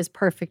Vuori is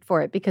perfect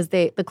for it because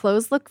the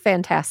clothes look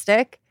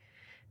fantastic.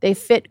 They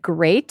fit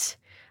great.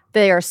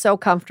 They are so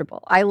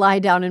comfortable. I lie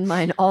down in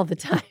mine all the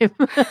time.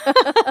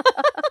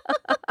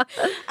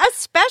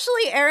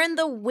 Especially, Erin,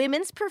 the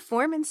women's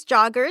performance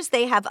joggers.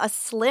 They have a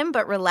slim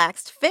but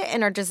relaxed fit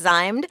and are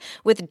designed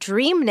with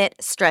dream knit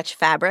stretch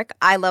fabric.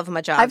 I love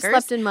my joggers. I've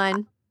slept in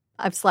mine.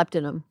 I've slept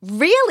in them.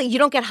 Really? You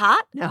don't get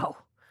hot? No.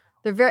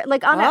 They're very,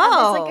 like, it's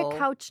like a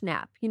couch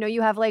nap. You know,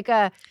 you have like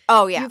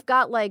you've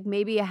got like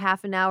maybe a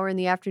half an hour in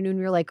the afternoon.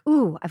 You're like,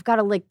 ooh, I've got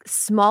a like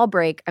small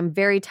break. I'm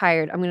very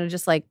tired. I'm going to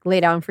just like lay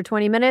down for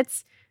 20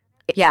 minutes.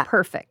 Yeah.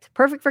 Perfect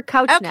for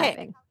couch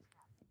napping.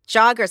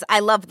 Joggers.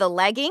 I love the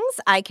leggings.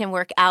 I can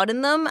work out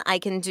in them. I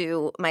can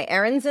do my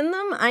errands in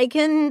them. I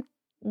can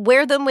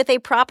wear them with a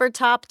proper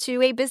top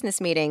to a business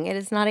meeting. It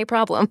is not a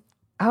problem.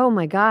 Oh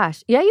my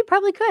gosh. Yeah, you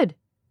probably could.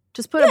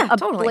 Just put a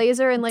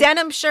blazer and like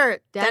denim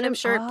shirt,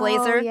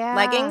 blazer,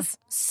 leggings.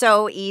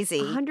 So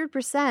easy.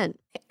 100%.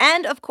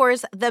 And of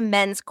course, the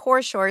men's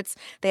core shorts.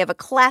 They have a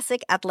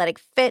classic athletic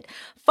fit,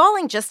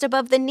 falling just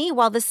above the knee,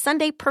 while the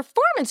Sunday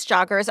performance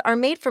joggers are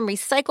made from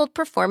recycled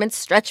performance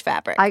stretch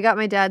fabric. I got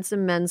my dad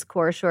some men's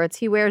core shorts.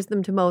 He wears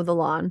them to mow the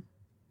lawn.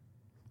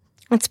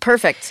 It's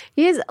perfect.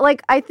 He is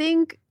like, I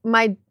think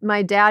my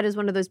dad is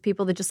one of those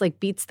people that just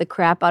like beats the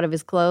crap out of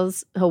his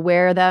clothes. He'll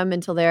wear them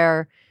until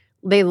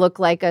they look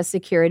like a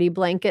security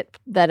blanket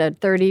that a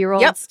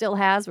 30-year-old still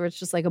has, where it's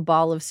just like a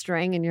ball of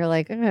string, and you're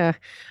like, ugh.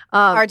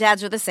 Our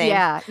dads are the same.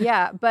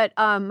 Yeah. But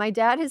my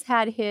dad has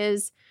had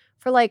his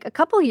for like a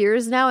couple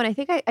years now, and I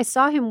think I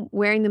saw him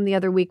wearing them the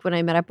other week when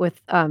I met up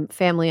with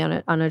family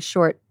on a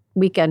short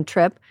weekend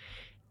trip,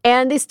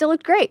 and they still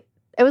looked great.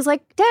 It was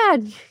like,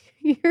 Dad,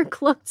 your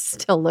clothes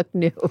still look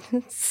new.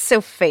 So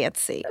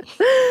fancy.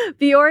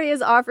 Vuori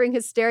is offering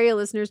Hysteria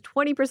listeners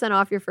 20%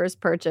 off your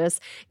first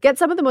purchase. Get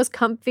some of the most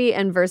comfy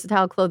and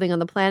versatile clothing on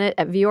the planet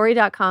at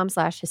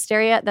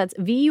vuori.com/hysteria. That's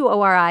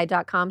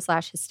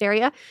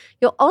VUORI.com/hysteria.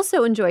 You'll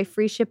also enjoy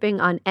free shipping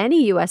on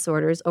any U.S.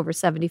 orders over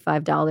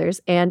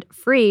 $75 and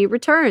free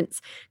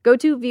returns. Go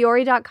to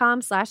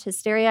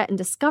vuori.com/hysteria and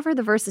discover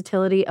the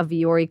versatility of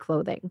Vuori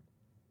clothing.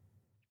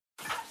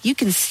 You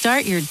can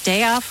start your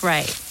day off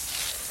right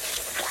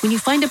when you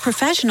find a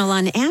professional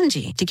on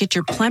Angie to get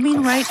your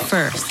plumbing right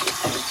first.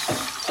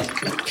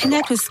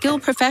 Connect with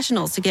skilled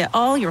professionals to get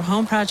all your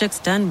home projects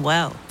done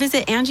well.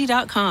 Visit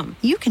Angie.com.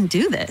 You can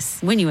do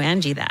this when you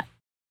Angie that.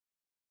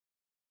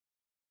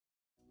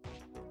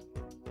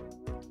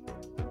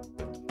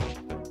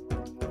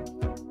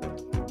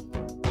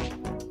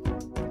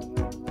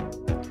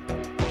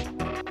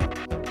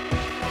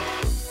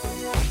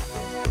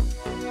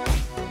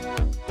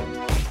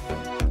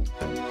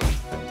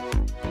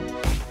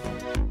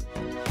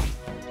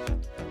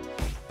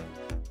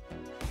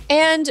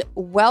 And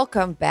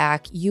welcome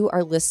back. You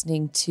are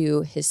listening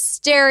to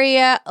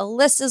Hysteria.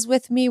 Alyssa's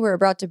with me. We're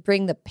about to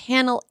bring the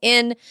panel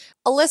in.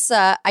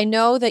 Alyssa, I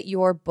know that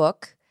your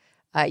book,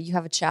 you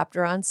have a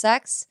chapter on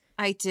sex.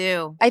 I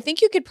do. I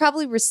think you could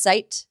probably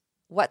recite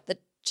what the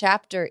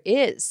chapter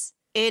is.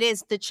 It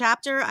is the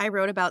chapter I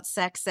wrote about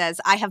sex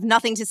says, I have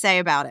nothing to say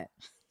about it.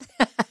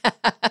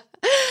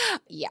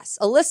 Yes.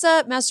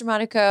 Alyssa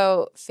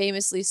Mastromonaco,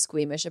 famously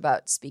squeamish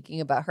about speaking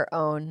about her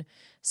own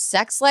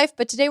sex life.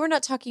 But today we're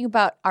not talking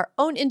about our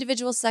own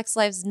individual sex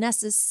lives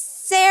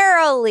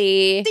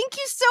necessarily. Thank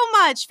you so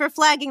much for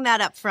flagging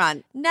that up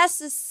front.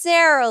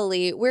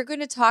 Necessarily. We're going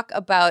to talk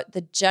about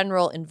the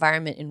general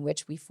environment in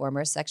which we form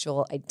our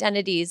sexual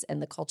identities and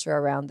the culture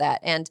around that.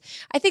 And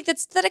I think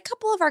that a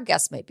couple of our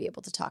guests might be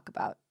able to talk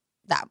about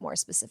that more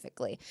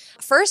specifically.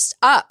 First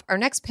up, our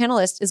next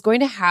panelist is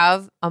going to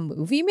have a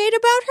movie made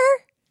about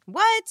her.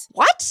 What?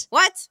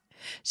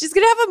 She's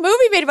going to have a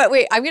movie made about,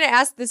 wait, I'm going to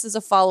ask this as a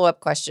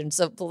follow-up question.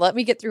 So let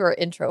me get through her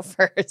intro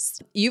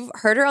first. You've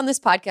heard her on this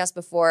podcast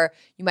before.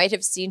 You might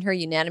have seen her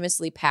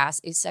unanimously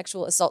pass a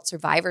sexual assault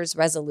survivors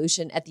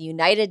resolution at the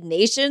United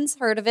Nations.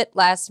 Heard of it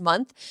last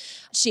month.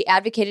 She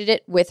advocated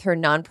it with her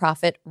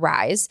nonprofit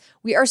Rise.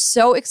 We are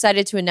so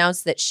excited to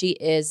announce that she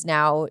is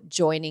now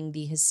joining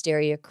the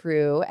Hysteria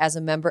crew as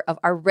a member of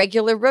our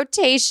regular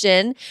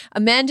rotation.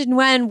 Amanda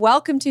Nguyen,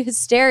 welcome to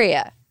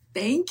Hysteria.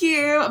 Thank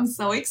you. I'm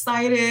so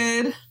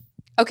excited.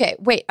 Okay,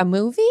 wait, a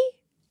movie?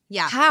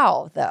 Yeah.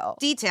 How, though?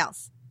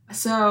 Details.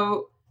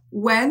 So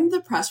when the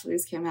press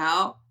release came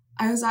out,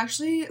 I was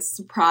actually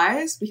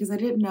surprised because I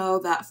didn't know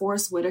that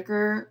Forrest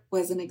Whitaker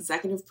was an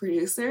executive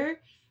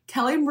producer.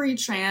 Kelly Marie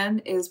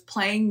Tran is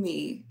playing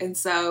me. And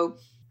so,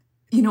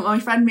 my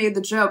friend made the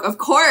joke. Of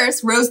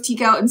course, Rose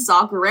Tico and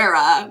Saw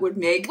Gerrera would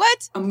make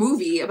a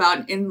movie about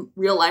an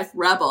in-real-life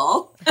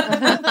rebel.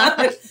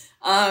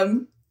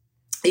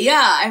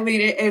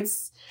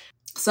 It's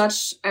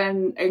such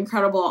an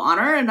incredible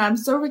honor, and I'm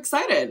so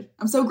excited.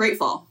 I'm so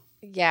grateful.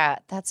 Yeah,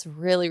 that's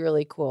really,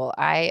 really cool.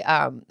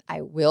 I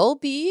will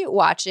be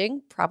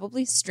watching,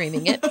 probably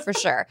streaming it for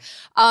sure.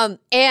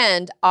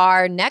 And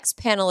our next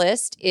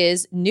panelist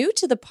is new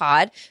to the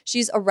pod.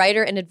 She's a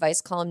writer and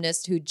advice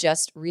columnist who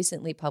just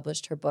recently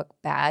published her book,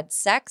 Bad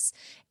Sex,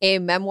 a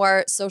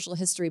memoir social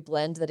history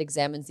blend that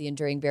examines the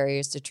enduring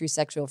barriers to true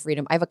sexual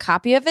freedom. I have a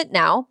copy of it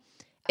now.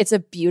 It's a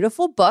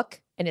beautiful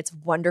book, and it's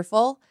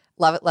wonderful.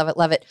 Love it, love it,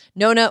 love it.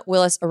 Nona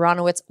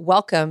Willis-Aronowitz,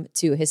 welcome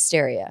to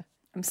Hysteria.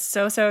 I'm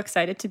so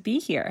excited to be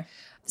here.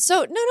 So,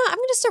 Nona, I'm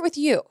going to start with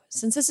you.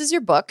 Since this is your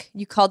book,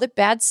 you called it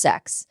Bad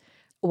Sex.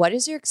 What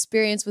is your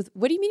experience with,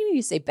 what do you mean when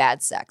you say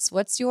bad sex?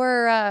 What's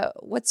your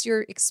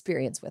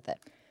experience with it?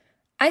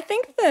 I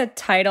think the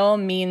title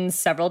means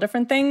several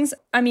different things.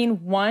 I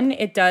mean, one,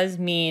 it does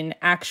mean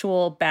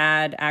actual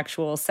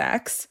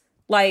sex.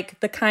 Like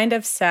the kind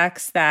of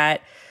sex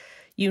that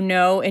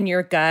in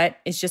your gut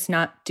is just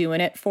not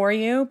doing it for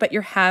you, but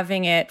you're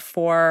having it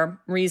for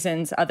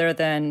reasons other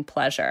than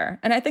pleasure.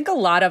 And I think a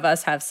lot of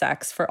us have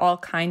sex for all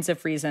kinds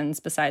of reasons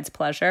besides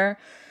pleasure.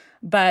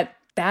 But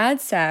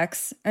bad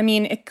sex, I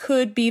mean, it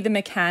could be the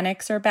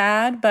mechanics are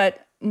bad,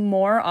 but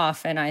more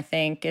often, I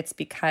think it's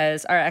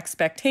because our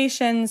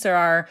expectations or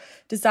our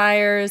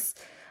desires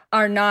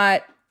are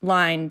not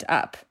lined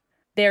up.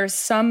 There's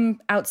some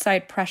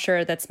outside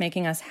pressure that's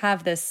making us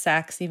have this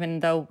sex,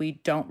 even though we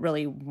don't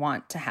really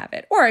want to have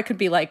it. Or it could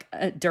be like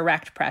a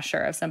direct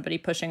pressure of somebody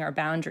pushing our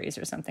boundaries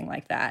or something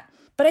like that.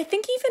 But I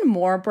think even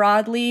more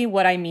broadly,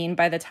 what I mean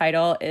by the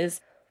title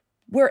is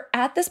we're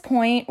at this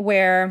point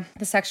where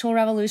the sexual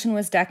revolution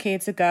was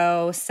decades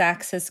ago.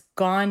 Sex has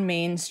gone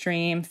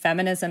mainstream.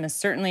 Feminism has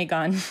certainly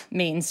gone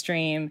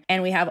mainstream.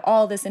 And we have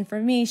all this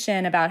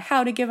information about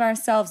how to give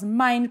ourselves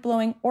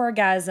mind-blowing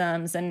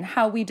orgasms and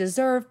how we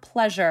deserve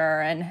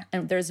pleasure. And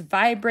there's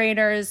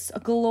vibrators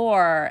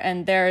galore.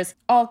 And there's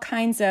all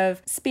kinds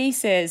of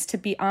spaces to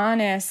be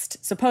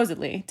honest,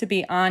 supposedly, to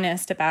be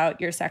honest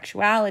about your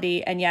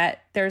sexuality. And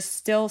yet there's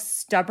still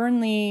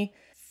stubbornly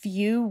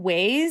few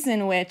ways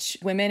in which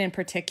women in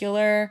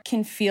particular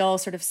can feel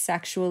sort of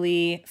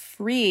sexually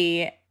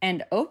free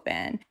and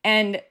open.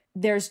 And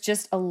there's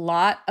just a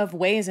lot of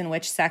ways in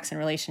which sex and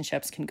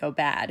relationships can go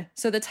bad.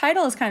 So the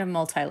title is kind of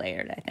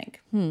multi-layered, I think.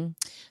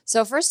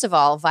 So first of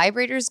all,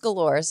 Vibrators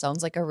Galore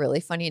sounds like a really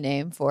funny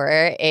name for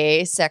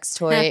a sex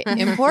toy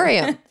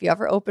emporium. If you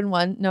ever open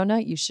one, Nona,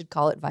 you should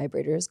call it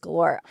Vibrators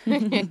Galore.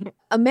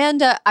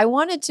 Amanda, I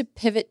wanted to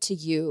pivot to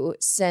you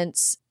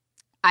since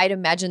I'd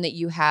imagine that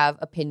you have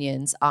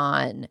opinions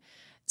on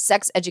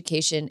sex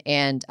education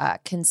and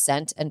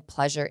consent and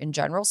pleasure in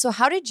general. So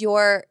how did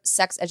your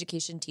sex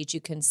education teach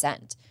you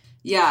consent?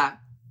 Yeah.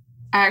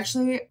 I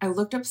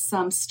looked up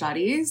some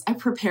studies. I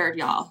prepared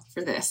y'all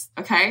for this,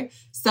 okay?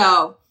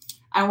 So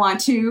I want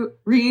to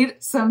read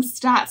some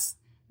stats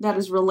that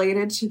is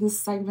related to this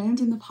segment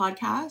in the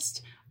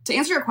podcast. To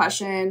answer your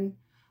question,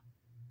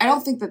 I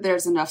don't think that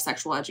there's enough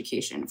sexual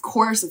education. Of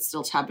course, it's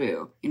still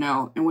taboo,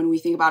 and when we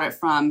think about it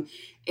from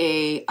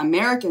a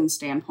American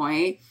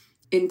standpoint,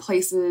 in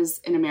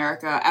places in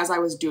America, as I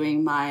was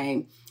doing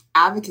my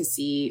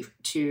advocacy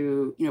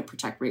to,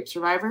 protect rape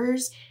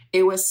survivors,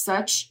 it was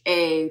such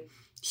a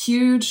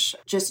huge,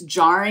 just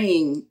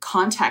jarring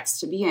context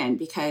to be in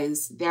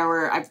because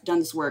I've done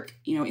this work,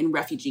 in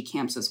refugee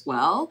camps as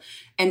well.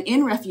 And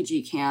in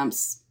refugee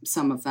camps,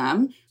 some of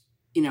them,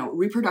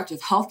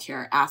 reproductive health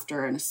care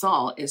after an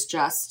assault is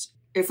just,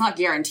 it's not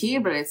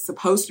guaranteed, but it's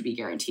supposed to be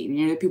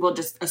guaranteed. People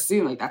just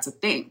assume like that's a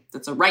thing,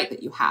 that's a right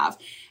that you have.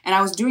 And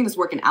I was doing this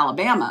work in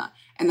Alabama,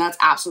 and that's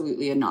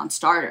absolutely a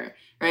non-starter,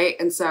 right?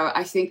 And so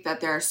I think that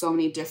there are so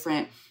many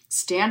different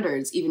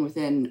standards, even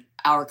within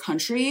our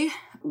country,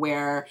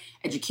 where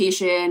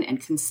education and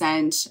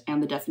consent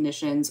and the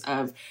definitions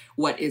of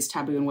what is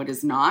taboo and what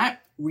is not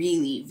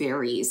really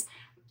varies.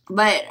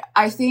 But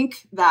I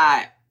think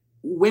that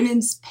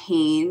women's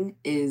pain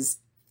is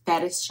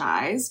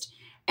fetishized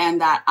and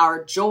that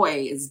our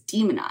joy is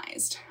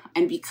demonized.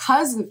 And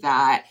because of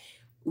that,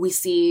 we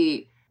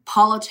see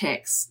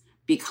politics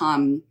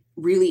become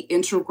really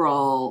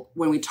integral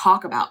when we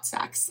talk about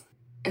sex.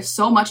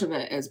 So much of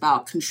it is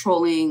about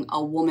controlling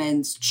a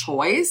woman's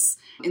choice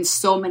in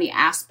so many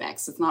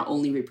aspects. It's not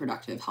only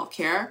reproductive health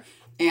care.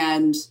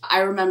 And I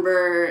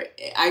remember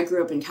I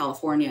grew up in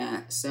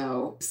California,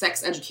 so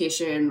sex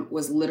education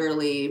was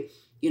literally,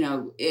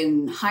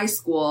 in high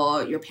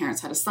school, your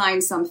parents had to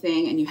sign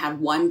something and you had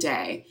one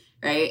day,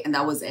 right? And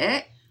that was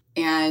it.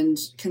 And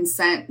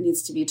consent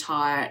needs to be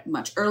taught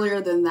much earlier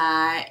than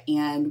that.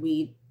 And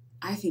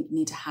I think,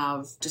 need to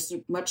have just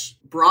a much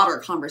broader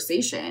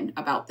conversation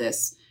about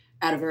this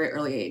at a very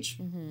early age.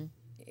 Mm-hmm.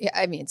 Yeah,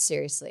 I mean,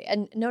 seriously.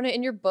 And Nona,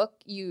 in your book,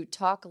 you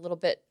talk a little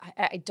bit,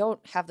 I don't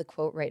have the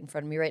quote right in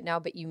front of me right now,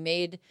 but you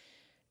made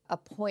a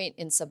point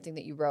in something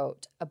that you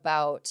wrote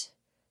about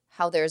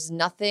how there's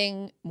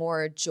nothing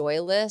more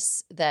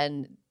joyless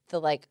than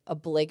the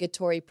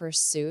obligatory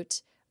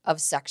pursuit of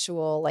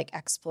sexual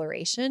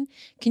exploration.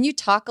 Can you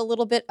talk a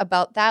little bit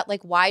about that?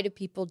 Why do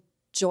people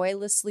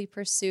joylessly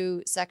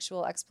pursue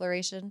sexual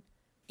exploration?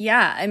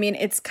 Yeah, I mean,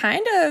 it's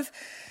kind of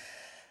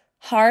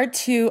hard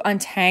to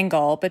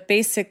untangle, but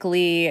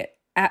basically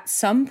at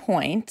some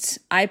point,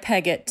 I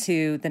peg it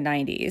to the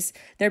 90s,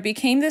 there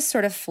became this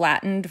sort of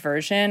flattened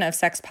version of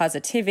sex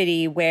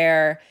positivity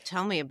where—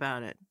 Tell me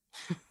about it.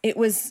 It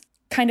was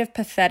kind of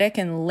pathetic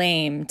and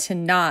lame to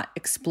not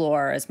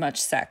explore as much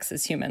sex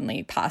as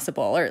humanly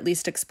possible, or at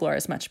least explore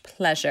as much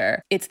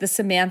pleasure. It's the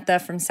Samantha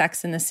from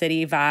Sex and the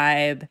City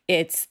vibe.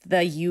 It's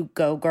the you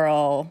go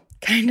girl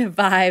kind of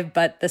vibe,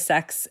 but the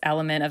sex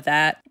element of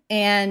that.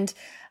 And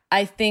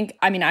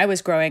I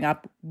was growing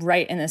up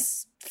right in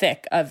this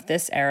thick of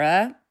this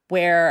era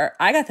where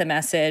I got the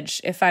message,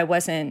 if I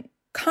wasn't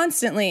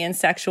constantly in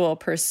sexual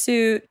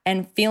pursuit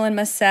and feeling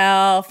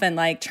myself and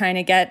trying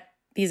to get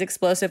these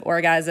explosive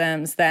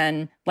orgasms,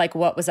 then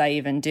what was I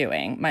even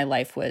doing? My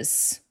life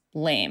was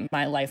lame.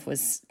 My life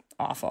was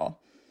awful.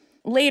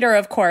 Later,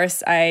 of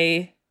course,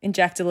 I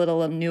inject a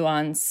little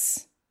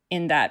nuance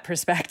in that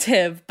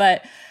perspective,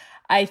 but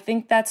I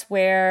think that's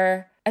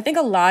where I think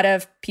a lot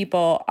of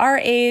people our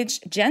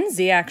age, Gen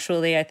Z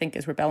actually, I think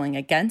is rebelling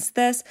against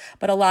this,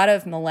 but a lot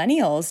of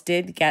millennials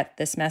did get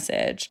this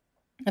message.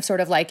 of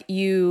sort of like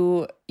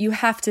you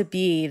have to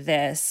be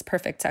this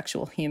perfect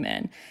sexual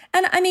human.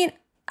 And I mean,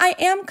 I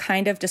am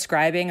kind of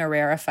describing a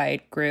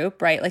rarefied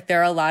group, right? Like there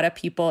are a lot of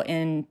people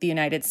in the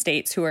United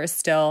States who are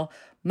still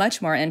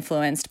much more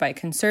influenced by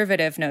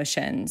conservative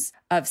notions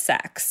of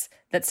sex,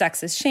 that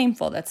sex is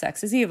shameful, that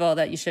sex is evil,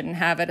 that you shouldn't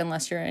have it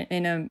unless you're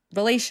in a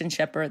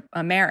relationship or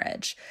a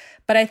marriage.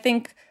 But I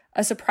think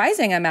a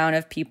surprising amount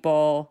of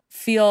people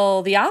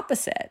feel the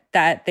opposite,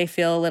 that they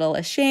feel a little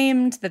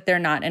ashamed, that they're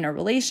not in a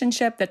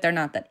relationship, that they're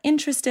not that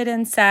interested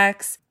in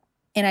sex.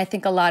 And I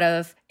think a lot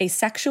of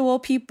asexual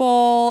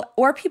people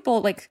or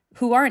people like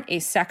who aren't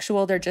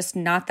asexual, they're just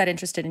not that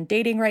interested in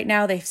dating right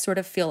now. They sort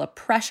of feel a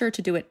pressure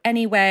to do it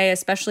anyway,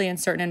 especially in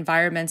certain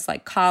environments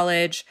like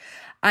college.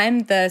 I'm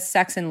the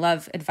sex and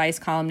love advice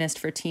columnist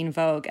for Teen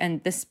Vogue,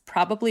 and this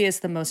probably is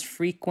the most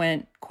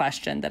frequent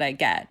question that I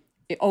get.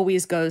 It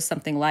always goes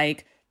something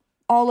like,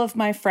 all of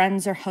my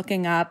friends are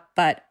hooking up,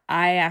 but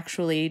I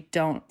actually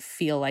don't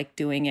feel like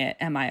doing it.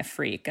 Am I a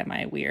freak? Am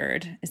I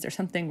weird? Is there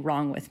something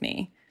wrong with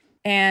me?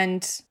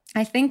 And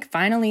I think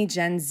finally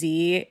Gen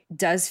Z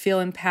does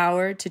feel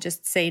empowered to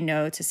just say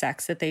no to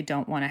sex that they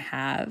don't want to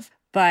have.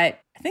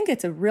 But I think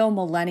it's a real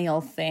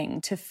millennial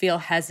thing to feel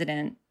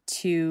hesitant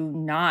to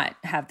not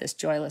have this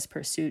joyless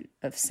pursuit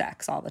of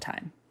sex all the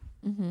time.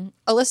 Mm-hmm.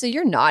 Alyssa,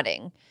 you're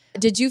nodding.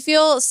 Did you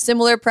feel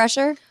similar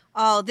pressure?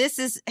 Oh, this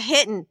is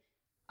hitting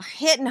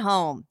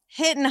home.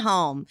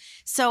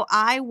 So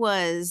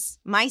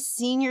my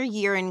senior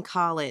year in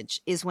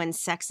college is when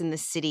Sex and the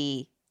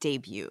City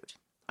debuted.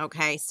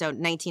 Okay, so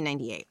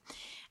 1998.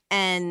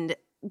 And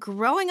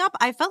growing up,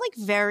 I felt like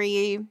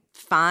very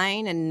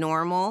fine and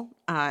normal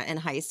in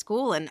high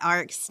school. And our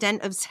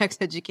extent of sex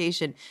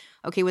education,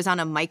 was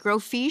on a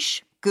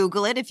microfiche.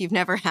 Google it if you've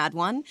never had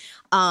one.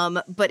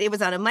 But it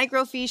was on a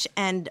microfiche.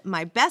 And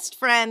my best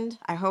friend,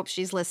 I hope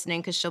she's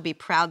listening because she'll be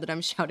proud that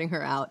I'm shouting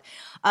her out,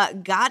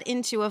 got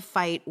into a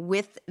fight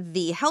with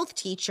the health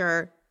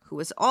teacher who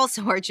was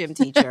also our gym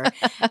teacher,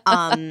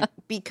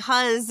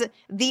 because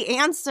the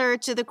answer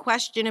to the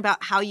question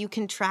about how you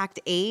contract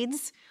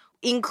AIDS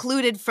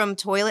included from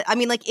toilet. I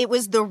mean, like, it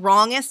was the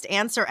wrongest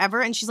answer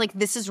ever. And she's like,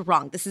 this is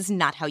wrong. This is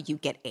not how you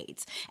get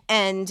AIDS.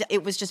 And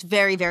it was just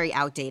very, very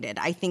outdated.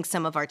 I think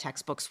some of our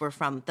textbooks were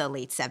from the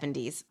late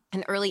 70s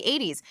and early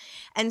 80s.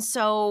 And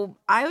so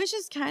I was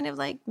just kind of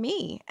like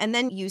me. And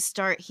then you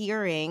start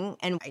hearing,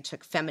 and I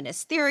took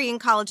feminist theory in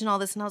college and all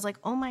this, and I was like,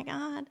 oh my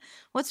God,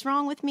 what's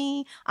wrong with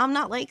me? I'm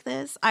not like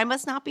this. I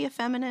must not be a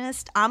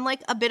feminist. I'm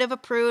like a bit of a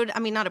prude. I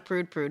mean, not a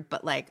prude,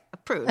 but like a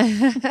prude.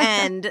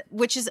 And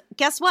which is,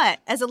 guess what?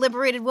 As a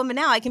liberated woman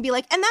now, I can be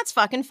like, and that's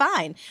fucking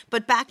fine.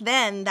 But back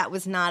then, that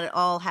was not at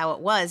all how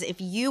it was.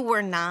 If you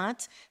were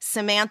not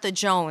Samantha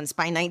Jones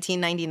by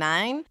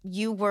 1999,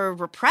 you were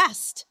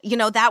repressed.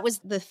 That was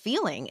the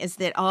feeling, is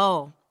that,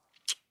 oh,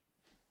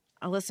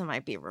 Alyssa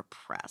might be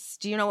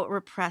repressed. Do you know what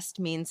repressed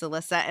means,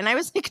 Alyssa? And I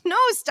was like, no,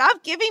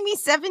 stop giving me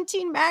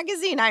 17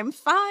 magazine. I'm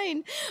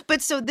fine.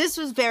 But so this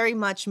was very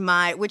much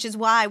which is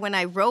why when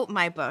I wrote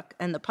my book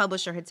and the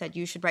publisher had said,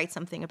 you should write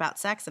something about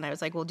sex. And I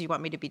was like, well, do you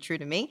want me to be true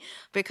to me?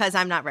 Because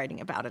I'm not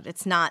writing about it.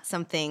 It's not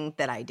something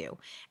that I do.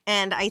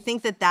 And I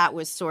think that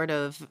was sort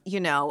of,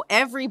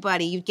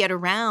 everybody, you'd get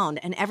around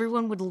and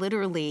everyone would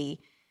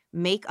literally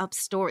make up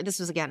stories. This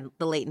was, again,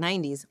 the late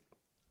 90s.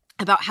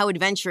 About how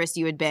adventurous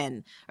you had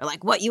been or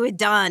like what you had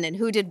done and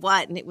who did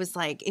what. And it was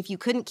like, if you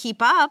couldn't keep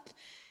up,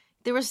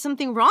 there was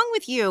something wrong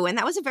with you. And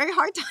that was a very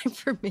hard time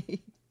for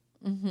me.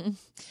 Mm-hmm.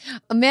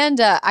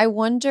 Amanda, I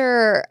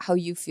wonder how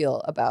you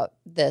feel about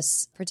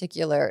this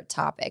particular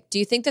topic. Do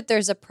you think that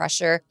there's a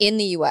pressure in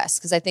the U.S.?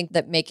 Because I think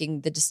that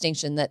making the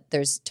distinction that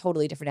there's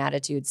totally different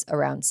attitudes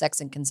around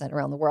sex and consent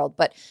around the world.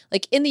 But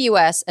like in the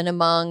U.S. and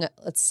among,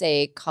 let's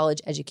say,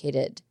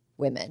 college-educated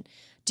women,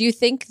 do you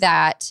think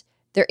that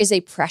there is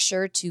a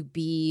pressure to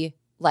be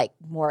like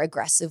more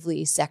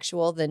aggressively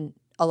sexual than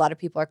a lot of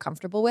people are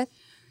comfortable with?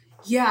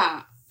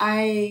 Yeah,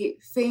 I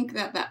think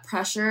that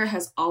pressure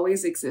has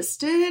always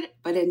existed,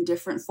 but in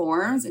different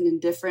forms and in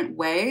different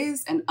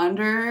ways and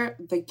under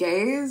the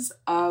gaze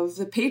of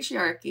the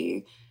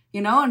patriarchy,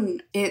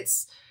 and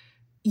it's,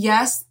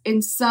 yes,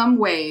 in some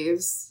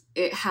ways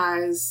it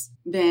has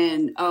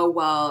been, oh,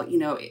 well,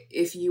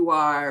 if you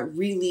are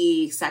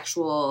really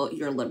sexual,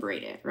 you're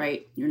liberated,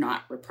 right? You're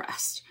not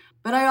repressed.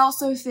 But I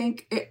also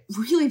think it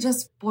really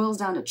just boils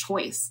down to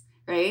choice,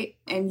 right?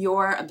 And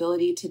your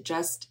ability to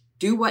just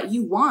do what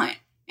you want.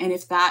 And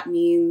if that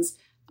means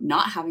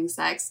not having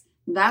sex,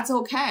 that's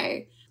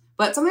okay.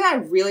 But something I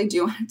really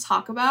do want to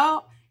talk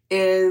about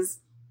is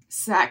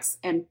sex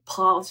and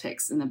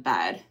politics in the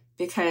bed,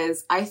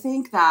 because I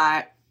think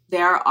that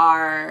there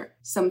are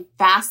some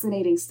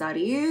fascinating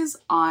studies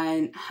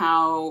on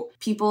how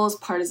people's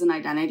partisan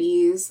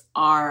identities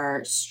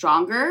are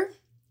stronger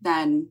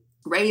than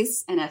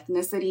race and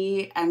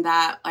ethnicity, and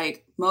that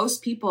like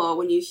most people,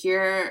 when you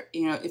hear,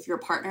 if your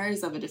partner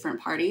is of a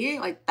different party,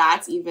 like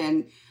that's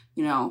even,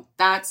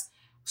 that's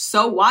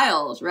so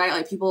wild, right?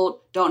 Like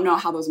people don't know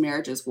how those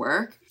marriages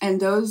work. And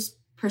those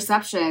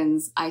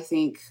perceptions, I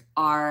think,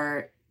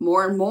 are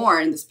more and more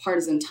in this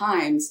partisan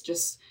times,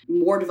 just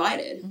more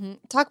divided. Mm-hmm.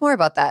 Talk more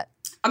about that.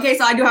 Okay,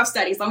 so I do have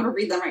studies. So I'm going to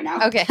read them right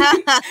now. Okay.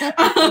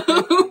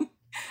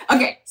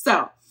 Okay,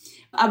 so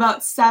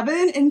about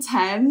 7 in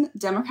 10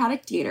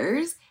 Democratic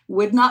daters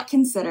would not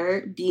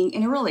consider being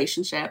in a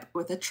relationship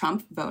with a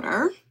Trump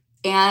voter.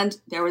 And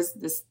there was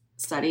this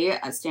study,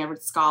 a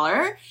Stanford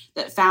scholar,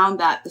 that found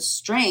that the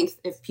strength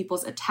of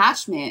people's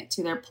attachment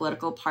to their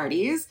political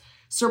parties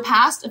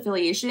surpassed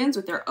affiliations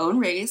with their own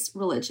race,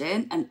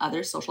 religion, and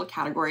other social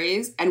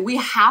categories. And we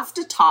have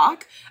to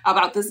talk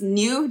about this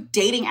new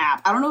dating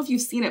app. I don't know if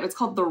you've seen it. It's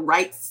called The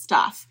Right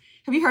Stuff.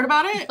 Have you heard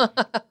about it?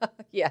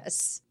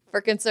 Yes, for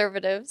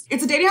conservatives.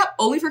 It's a dating app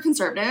only for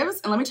conservatives.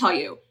 And let me tell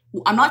you,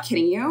 I'm not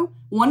kidding you.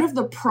 One of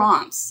the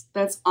prompts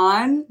that's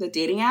on the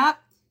dating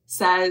app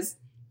says,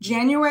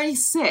 January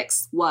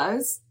 6th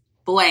was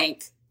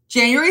blank.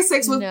 January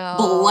 6th was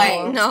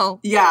blank. No.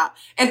 Yeah.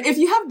 And if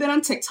you have been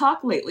on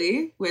TikTok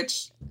lately,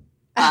 which,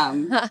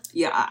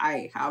 yeah,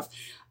 I have,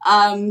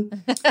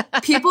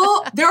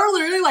 people, there are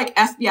literally like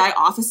FBI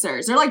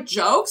officers. They're like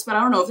jokes, but I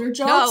don't know if they're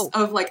jokes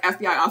of like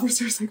FBI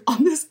officers like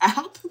on this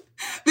app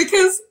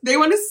because they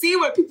want to see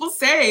what people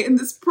say in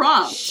this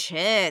prompt.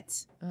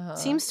 Shit.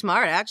 Seems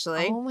smart,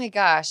 actually. Oh my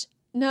gosh.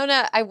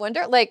 Nona, I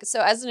wonder, like,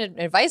 so as an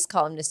advice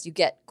columnist, you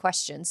get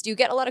questions. Do you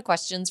get a lot of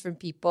questions from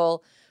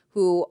people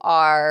who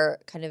are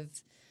kind of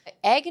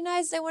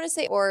agonized, I want to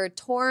say, or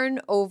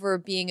torn over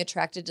being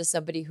attracted to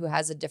somebody who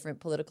has a different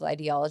political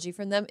ideology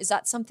from them? Is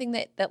that something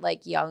that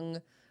like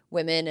young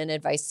women and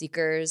advice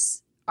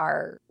seekers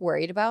are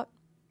worried about?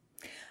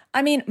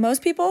 I mean,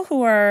 most people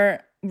who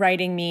are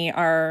writing me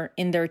are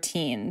in their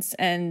teens,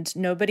 and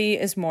nobody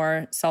is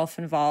more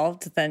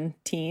self-involved than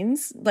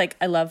teens. Like,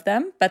 I love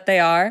them, but they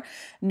are.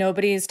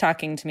 Nobody's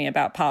talking to me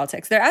about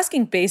politics. They're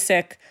asking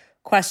basic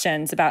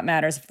questions about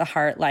matters of the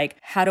heart, like,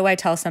 how do I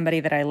tell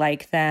somebody that I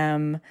like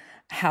them?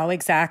 How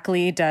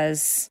exactly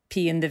does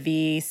P and the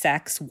V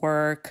sex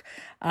work?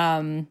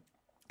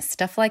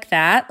 Stuff like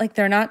that. Like,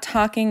 they're not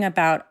talking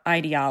about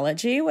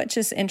ideology, which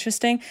is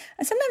interesting.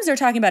 And sometimes they're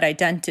talking about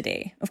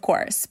identity, of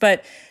course,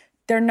 but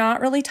they're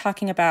not really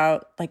talking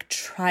about like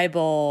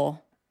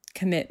tribal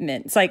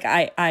commitments. Like,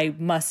 I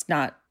must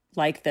not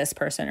like this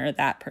person or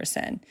that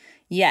person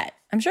yet.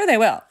 I'm sure they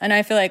will. And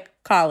I feel like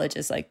college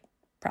is like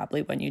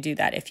probably when you do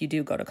that, if you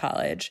do go to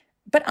college.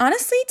 But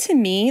honestly, to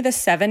me, the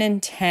 7 in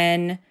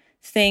 10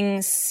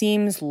 thing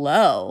seems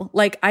low.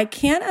 Like, I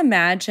can't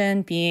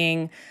imagine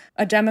being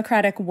a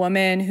Democratic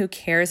woman who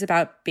cares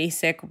about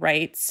basic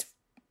rights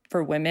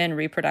for women,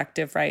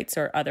 reproductive rights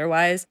or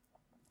otherwise,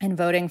 and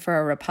voting for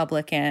a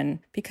Republican,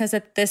 because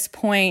at this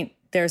point,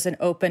 there's an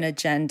open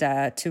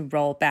agenda to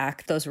roll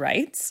back those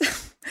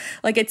rights.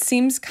 Like, it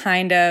seems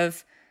kind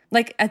of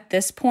like at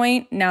this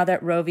point, now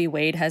that Roe v.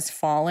 Wade has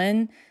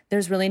fallen,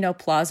 there's really no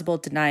plausible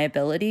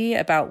deniability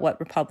about what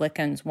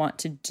Republicans want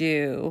to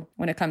do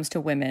when it comes to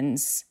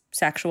women's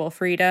sexual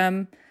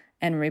freedom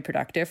and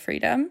reproductive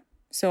freedom.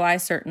 So I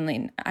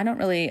don't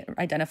really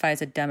identify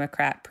as a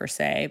Democrat per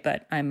se,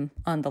 but I'm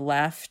on the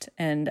left,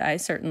 and I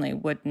certainly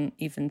wouldn't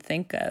even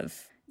think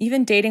of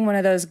even dating one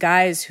of those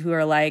guys who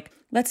are like,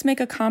 let's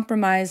make a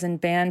compromise and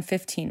ban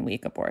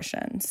 15-week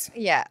abortions.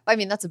 Yeah. I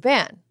mean, that's a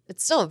ban.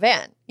 It's still a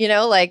ban. You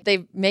know, like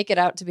they make it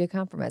out to be a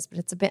compromise, but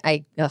it's a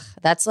ban.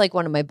 That's like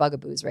one of my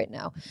bugaboos right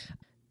now.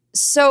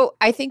 So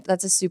I think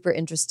that's a super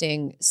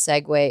interesting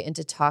segue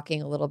into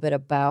talking a little bit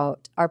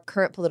about our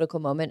current political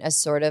moment as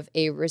sort of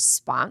a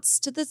response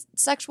to the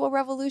sexual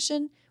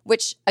revolution,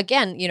 which,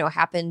 again, you know,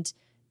 happened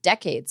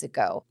decades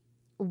ago.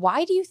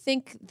 Why do you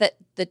think that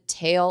the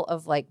tale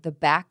of like the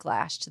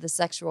backlash to the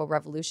sexual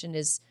revolution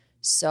is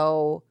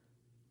so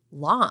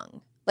long?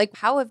 Like,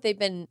 how have they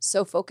been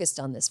so focused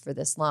on this for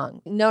this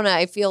long? Nona,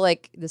 I feel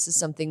like this is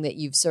something that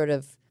you've sort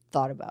of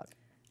thought about.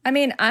 I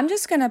mean, I'm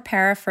just going to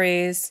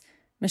paraphrase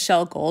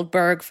Michelle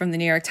Goldberg from the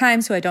New York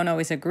Times, who I don't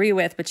always agree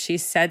with, but she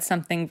said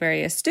something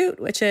very astute,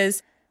 which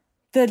is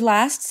the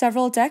last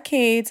several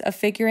decades of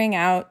figuring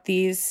out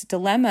these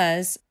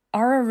dilemmas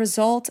are a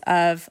result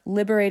of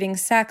liberating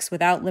sex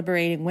without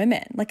liberating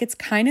women. Like, it's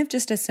kind of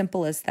just as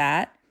simple as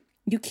that.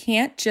 You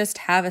can't just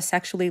have a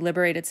sexually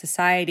liberated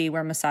society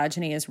where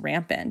misogyny is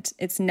rampant.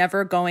 It's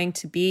never going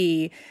to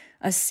be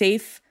a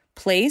safe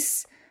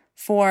place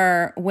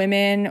for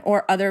women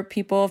or other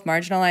people of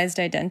marginalized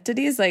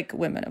identities, like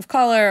women of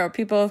color or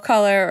people of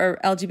color or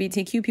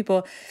LGBTQ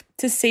people,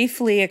 to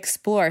safely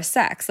explore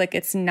sex. Like,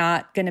 it's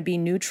not going to be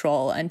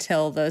neutral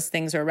until those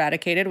things are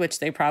eradicated, which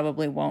they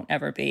probably won't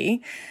ever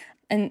be.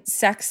 And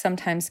sex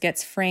sometimes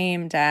gets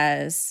framed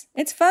as,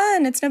 it's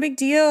fun, it's no big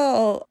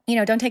deal, you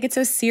know, don't take it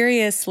so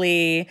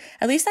seriously.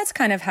 At least that's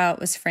kind of how it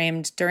was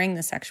framed during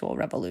the sexual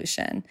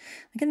revolution.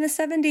 Like in the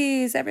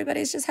 70s,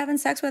 everybody's just having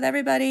sex with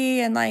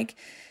everybody and like,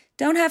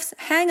 don't have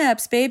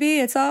hang-ups,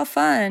 baby, it's all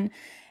fun.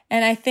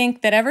 And I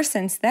think that ever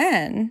since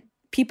then,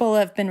 people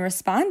have been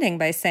responding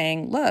by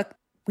saying, look,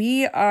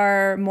 we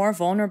are more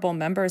vulnerable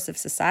members of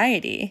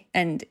society,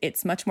 and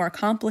it's much more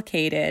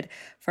complicated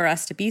for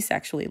us to be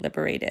sexually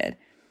liberated.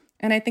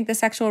 And I think the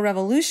sexual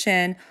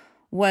revolution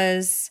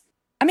was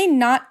I mean,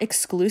 not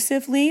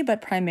exclusively,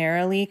 but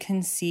primarily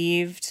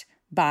conceived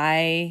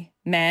by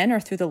men or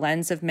through the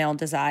lens of male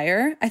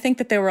desire. I think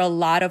that there were a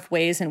lot of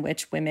ways in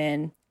which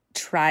women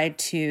tried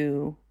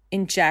to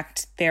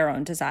inject their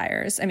own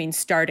desires. I mean,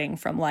 starting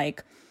from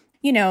like,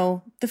 you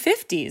know, the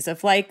 50s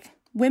of like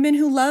women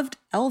who loved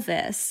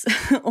Elvis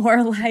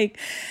or like,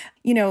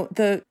 you know,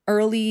 the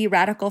early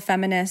radical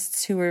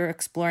feminists who were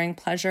exploring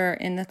pleasure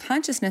in the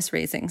consciousness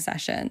raising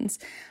sessions,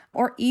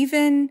 or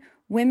even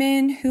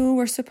women who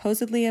were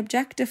supposedly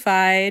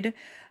objectified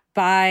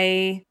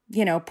by,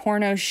 you know,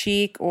 porno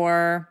chic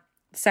or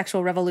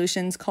sexual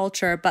revolutions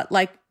culture, but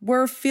like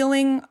we're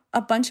feeling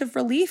a bunch of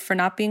relief for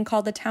not being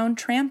called a town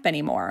tramp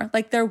anymore.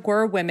 Like there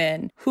were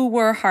women who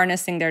were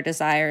harnessing their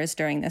desires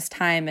during this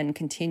time and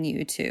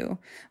continue to.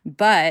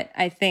 But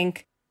I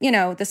think, you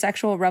know, the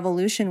sexual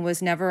revolution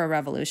was never a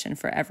revolution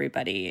for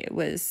everybody. It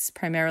was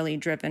primarily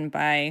driven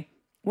by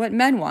what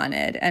men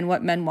wanted and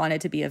what men wanted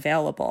to be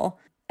available.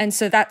 And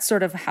so that's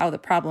sort of how the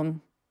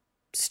problem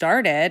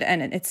started,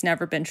 and it's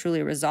never been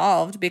truly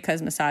resolved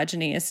because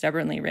misogyny is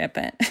stubbornly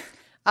rampant.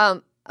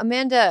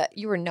 Amanda,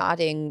 you were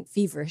nodding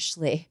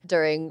feverishly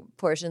during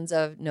portions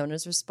of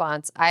Nona's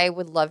response. I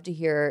would love to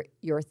hear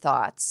your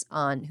thoughts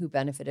on who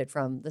benefited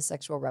from the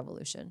sexual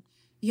revolution.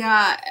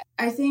 Yeah,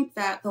 I think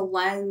that the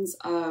lens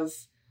of,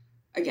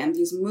 again,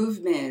 these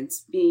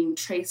movements being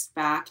traced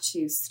back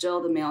to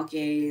still the male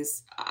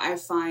gaze, I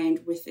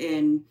find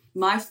within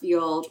my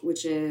field,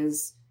 which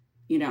is,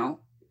 you know,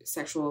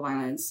 sexual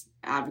violence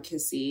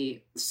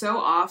advocacy, so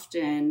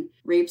often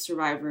rape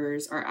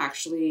survivors are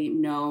actually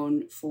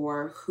known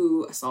for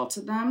who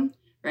assaulted them,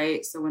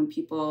 right? So when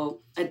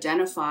people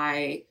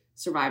identify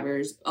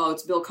survivors, oh,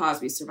 it's Bill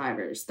Cosby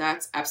survivors,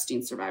 that's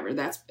Epstein survivor,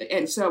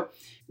 and so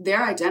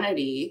their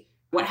identity,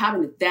 what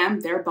happened to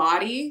them, their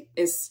body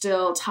is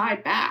still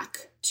tied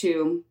back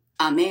to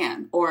a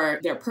man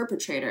or their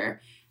perpetrator.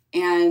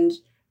 And,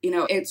 you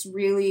know, it's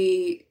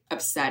really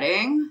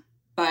upsetting,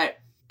 but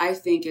I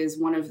think is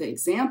one of the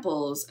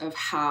examples of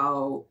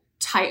how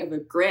tight of a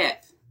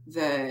grip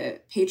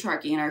the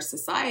patriarchy in our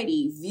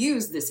society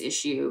views this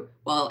issue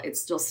while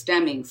it's still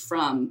stemming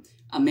from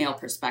a male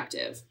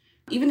perspective.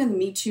 Even in the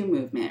Me Too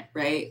movement,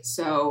 right?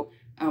 So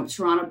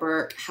Tarana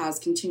Burke has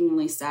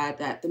continually said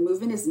that the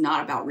movement is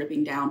not about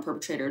ripping down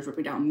perpetrators,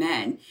 ripping down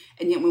men.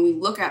 And yet when we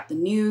look at the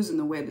news and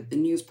the way that the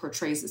news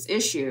portrays this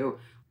issue,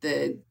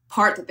 the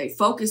part that they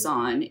focus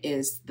on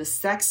is the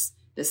sex,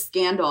 the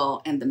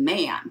scandal, and the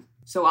man.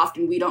 So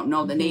often we don't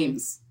know the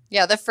names.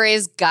 Yeah, the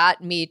phrase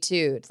got me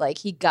too'd. Like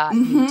he got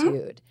me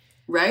too'd.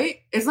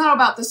 Right? It's not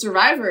about the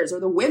survivors or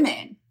the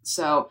women.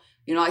 So,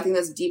 you know, I think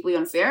that's deeply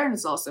unfair. And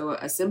it's also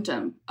a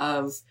symptom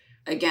of,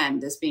 again,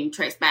 this being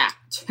traced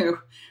back to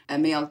a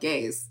male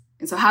gaze.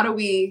 And so how do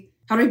we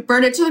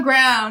burn it to the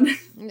ground?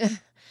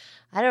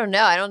 I don't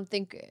know. I don't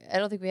think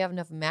we have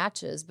enough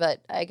matches, but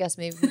I guess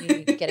maybe we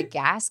need to get a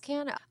gas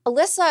can.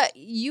 Alyssa,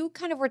 you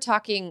kind of were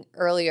talking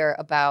earlier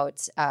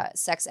about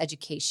sex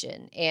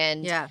education,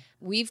 and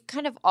we've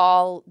kind of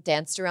all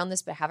danced around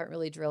this, but haven't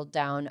really drilled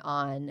down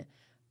on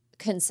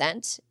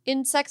consent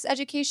in sex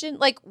education.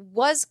 Like,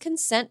 was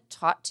consent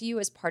taught to you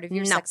as part of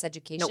your sex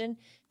education? Nope,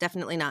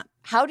 definitely not.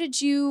 How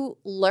did you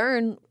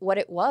learn what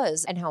it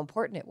was and how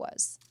important it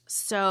was?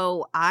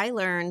 So I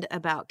learned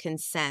about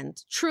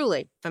consent,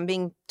 truly, if I'm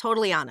being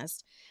totally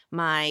honest,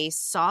 my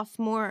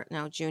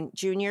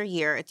junior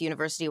year at the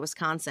University of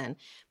Wisconsin,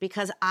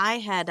 because I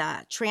had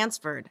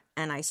transferred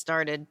and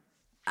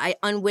I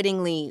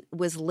unwittingly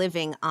was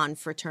living on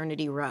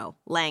Fraternity Row,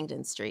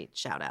 Langdon Street,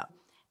 shout out.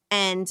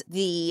 And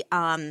the,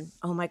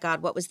 oh my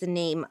God, what was the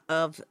name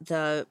of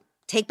the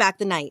Take Back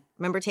the Night?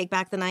 Remember Take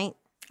Back the Night?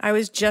 I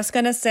was just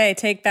going to say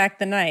Take Back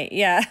the Night.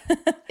 Yeah.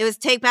 It was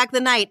Take Back the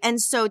Night. And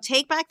so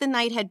Take Back the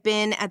Night had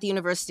been at the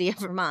University of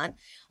Vermont.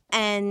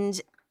 And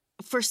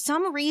for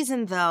some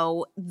reason,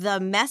 though, the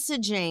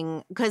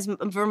messaging, because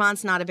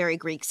Vermont's not a very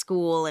Greek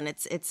school and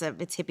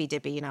it's hippy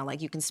dippy, you know,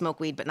 like you can smoke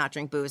weed but not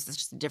drink booze. It's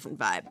just a different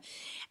vibe.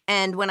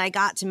 And when I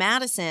got to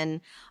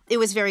Madison, it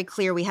was very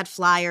clear. We had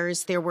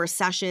flyers. There were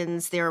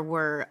sessions. There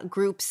were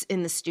groups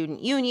in the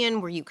student union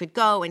where you could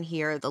go and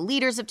hear the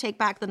leaders of Take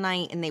Back the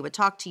Night, and they would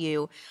talk to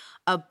you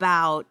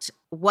about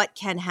what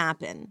can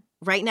happen.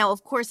 Right now,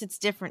 of course, it's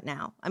different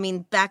now. I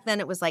mean, back then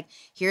it was like,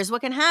 here's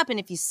what can happen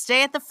if you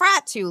stay at the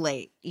frat too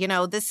late. You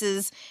know,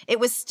 it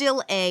was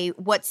still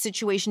what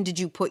situation did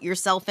you put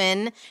yourself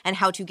in and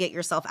how to get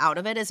yourself out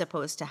of it, as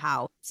opposed to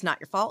how it's not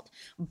your fault.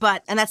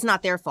 And that's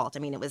not their fault. I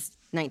mean, it was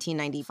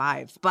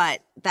 1995,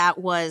 but that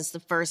was the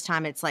first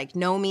time it's like,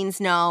 no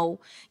means no.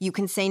 You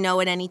can say no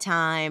at any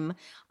time.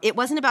 It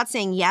wasn't about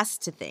saying yes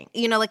to things.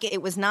 You know, like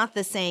it was not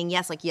the saying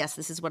yes, like, yes,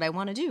 this is what I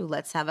want to do.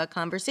 Let's have a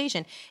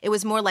conversation. It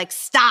was more like,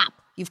 stop.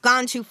 You've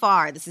gone too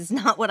far. This is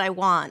not what I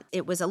want.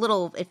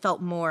 It felt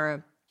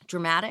more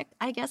dramatic,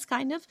 I guess,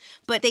 kind of.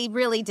 But they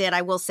really did.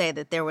 I will say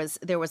that there was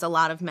a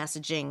lot of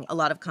messaging, a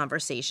lot of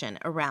conversation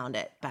around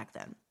it back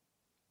then.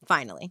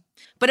 Finally.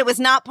 But it was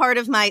not part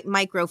of my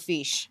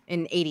microfiche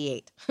in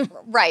 88.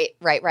 Right.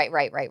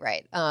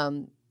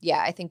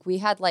 Yeah, I think we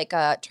had like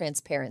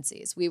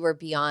transparencies. We were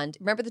beyond.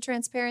 Remember the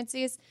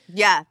transparencies?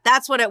 Yeah,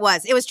 that's what it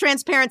was. It was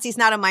transparencies,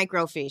 not a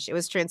microfiche. It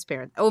was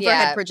transparent.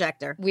 Overhead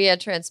projector. We had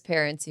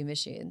transparency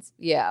machines.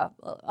 Yeah,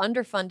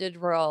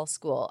 underfunded rural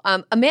school.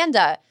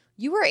 Amanda,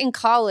 you were in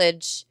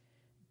college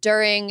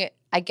during,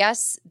 I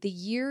guess, the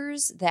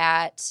years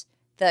that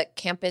the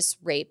campus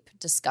rape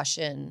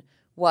discussion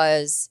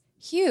was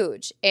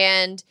huge.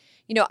 And,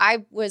 you know,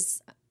 I'm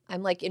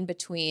like in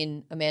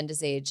between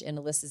Amanda's age and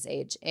Alyssa's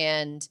age.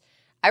 And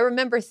I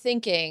remember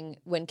thinking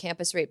when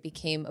campus rape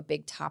became a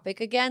big topic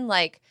again,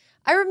 like,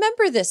 I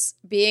remember this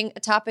being a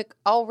topic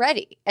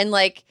already. And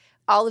like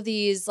all of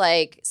these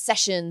like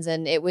sessions,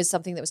 and it was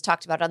something that was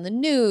talked about on the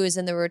news,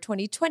 and there were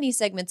 2020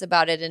 segments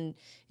about it. And,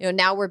 you know,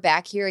 now we're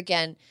back here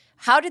again.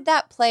 How did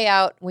that play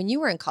out when you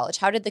were in college?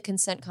 How did the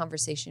consent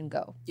conversation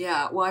go?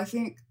 Yeah, well, I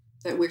think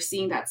that we're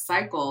seeing that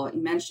cycle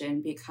you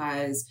mentioned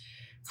because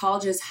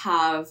colleges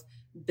have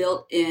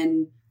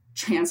built-in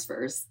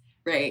transfers,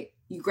 right?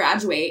 You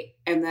graduate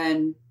and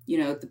then, you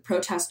know, the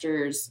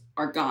protesters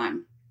are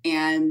gone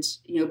and,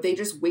 you know, they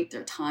just wait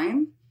their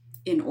time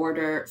in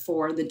order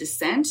for the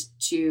dissent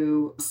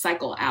to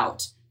cycle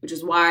out, which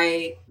is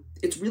why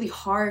it's really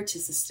hard to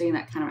sustain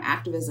that kind of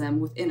activism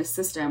within a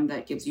system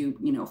that gives you,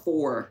 you know,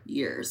 4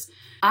 years.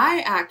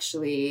 I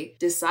actually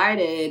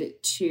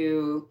decided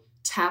to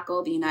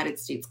tackle the United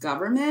States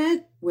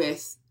government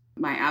with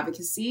my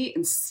advocacy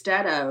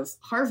instead of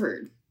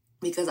Harvard,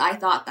 because I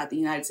thought that the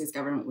United States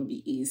government would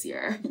be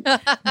easier.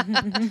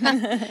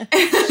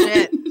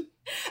 Shit.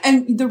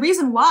 And the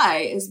reason why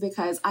is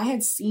because I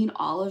had seen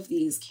all of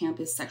these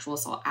campus sexual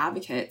assault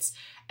advocates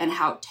and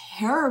how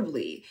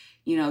terribly,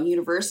 you know,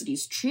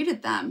 universities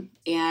treated them.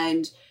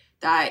 And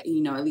that,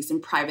 you know, at least in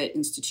private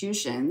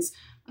institutions,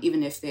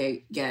 even if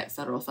they get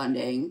federal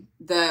funding,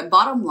 the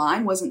bottom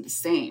line wasn't the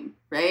same,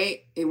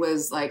 right? It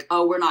was like,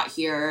 oh, we're not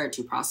here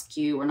to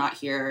prosecute. We're not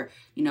here,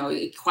 you know,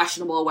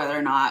 questionable whether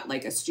or not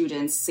like a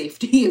student's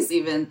safety is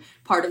even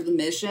part of the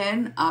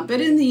mission. But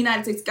in the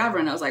United States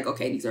government, I was like,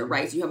 okay, these are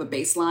rights. You have a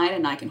baseline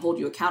and I can hold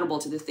you accountable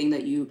to the thing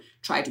that you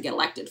tried to get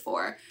elected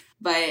for.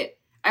 But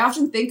I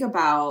often think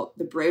about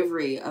the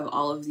bravery of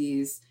all of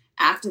these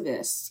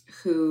activists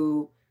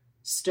who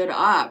stood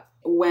up.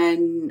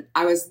 When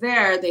I was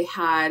there, they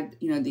had,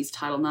 you know, these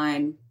Title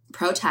IX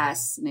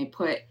protests and they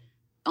put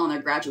on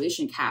their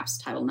graduation caps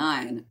Title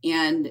IX.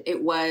 And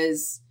it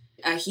was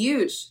a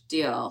huge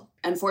deal.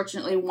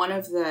 Unfortunately, one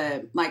of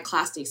my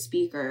class day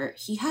speaker,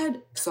 he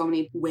had so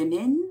many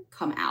women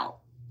come out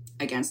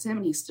against him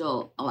and he's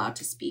still allowed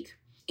to speak.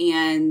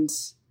 And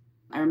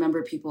I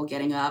remember people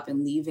getting up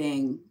and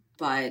leaving.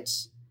 But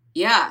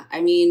yeah, I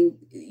mean,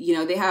 you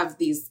know, they have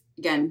these,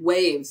 again,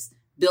 waves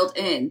built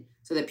in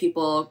so that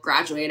people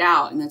graduate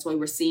out. And that's why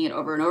we're seeing it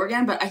over and over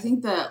again. But I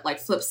think the like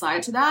flip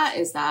side to that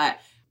is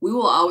that we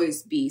will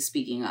always be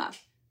speaking up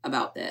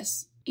about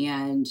this.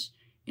 And,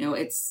 you know,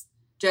 it's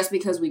just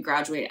because we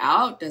graduate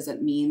out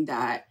doesn't mean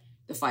that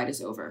the fight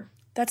is over.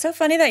 That's so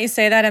funny that you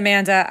say that,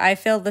 Amanda. I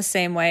feel the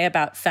same way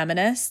about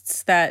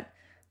feminists, that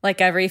like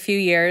every few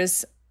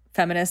years,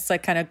 feminists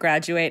like kind of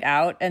graduate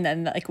out and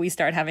then like we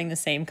start having the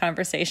same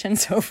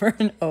conversations over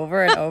and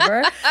over and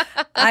over.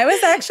 I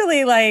was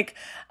actually like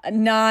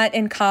not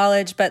in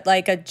college, but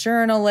like a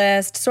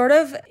journalist, sort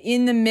of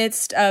in the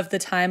midst of the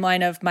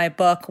timeline of my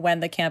book when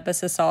the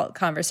campus assault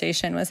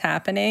conversation was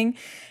happening.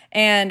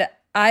 And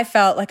I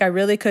felt like I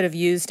really could have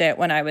used it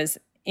when I was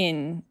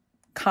in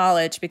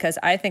college, because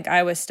I think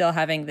I was still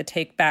having the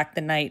take back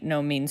the night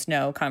no means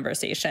no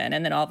conversation.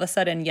 And then all of a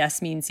sudden,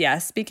 yes means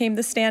yes became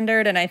the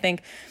standard. And I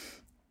think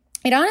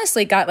it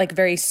honestly got like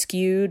very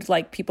skewed.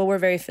 Like people were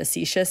very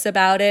facetious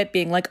about it,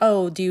 being like,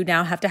 oh, do you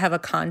now have to have a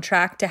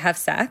contract to have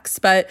sex?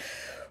 But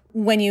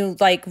when you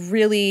like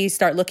really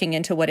start looking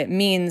into what it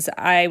means,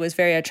 I was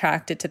very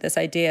attracted to this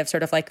idea of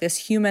sort of like this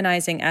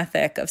humanizing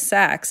ethic of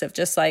sex, of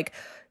just like,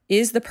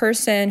 is the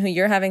person who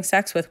you're having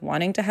sex with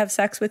wanting to have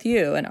sex with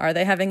you? And are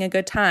they having a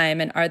good time?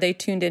 And are they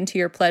tuned into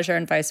your pleasure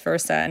and vice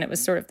versa? And it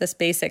was sort of this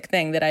basic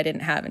thing that I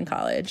didn't have in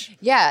college.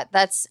 Yeah,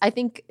 I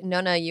think,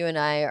 Nona, you and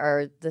I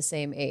are the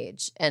same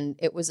age. And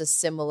it was a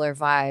similar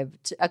vibe.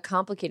 A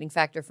complicating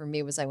factor for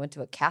me was I went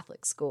to a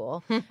Catholic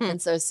school. And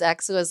so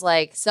sex was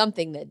like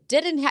something that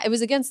it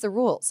was against the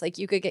rules. Like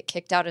you could get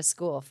kicked out of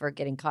school for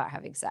getting caught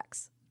having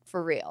sex.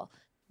 For real.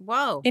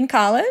 Whoa. In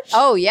college?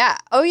 Oh, yeah.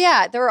 Oh,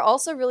 yeah. There were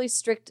also really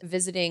strict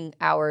visiting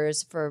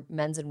hours for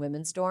men's and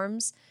women's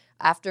dorms.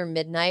 After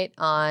midnight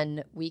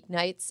on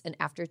weeknights and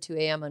after 2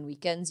 a.m. on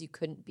weekends, you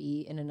couldn't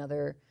be in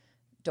another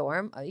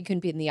dorm. You couldn't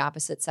be in the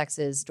opposite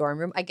sex's dorm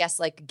room. I guess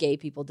like gay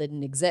people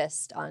didn't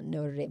exist on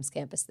Notre Dame's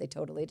campus. They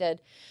totally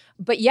did.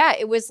 But yeah,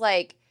 it was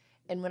like,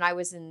 and when I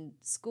was in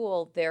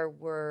school, there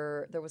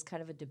was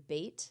kind of a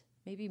debate,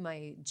 maybe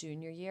my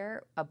junior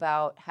year,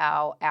 about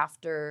how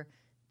after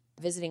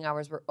visiting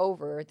hours were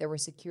over, there were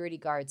security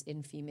guards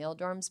in female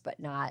dorms, but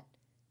not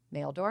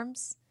male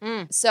dorms.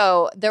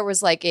 So there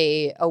was like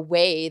a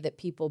way that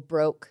people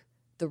broke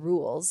the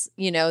rules.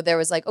 You know, there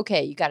was like,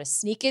 okay, you got to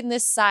sneak in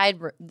this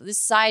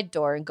side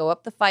door and go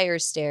up the fire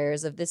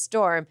stairs of this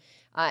dorm.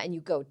 and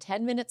you go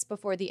 10 minutes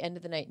before the end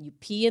of the night and you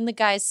pee in the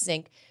guy's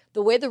sink.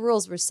 The way the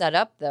rules were set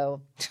up,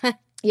 though,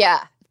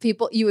 yeah,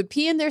 you would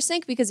pee in their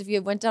sink because if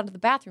you went down to the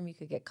bathroom, you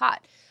could get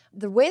caught.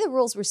 The way the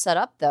rules were set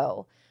up,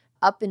 though,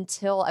 up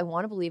until I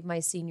want to believe my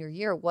senior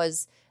year,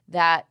 was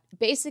that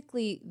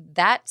basically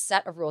that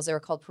set of rules, they were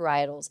called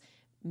parietals,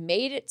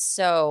 made it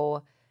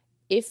so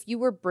if you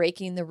were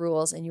breaking the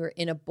rules and you were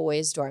in a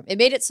boys' dorm, it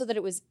made it so that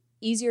it was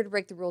easier to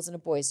break the rules in a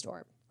boys'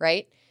 dorm,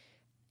 right?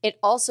 It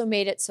also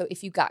made it so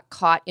if you got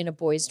caught in a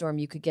boys' dorm,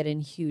 you could get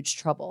in huge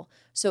trouble.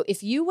 So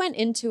if you went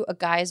into a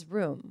guy's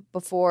room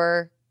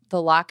before the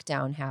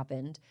lockdown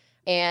happened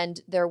and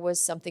there was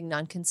something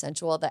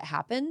non-consensual that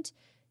happened,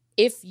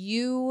 if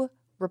you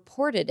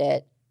reported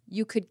it,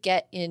 you could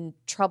get in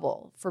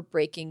trouble for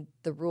breaking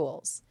the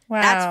rules.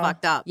 Wow. That's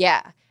fucked up.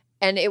 Yeah.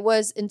 And it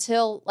was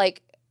until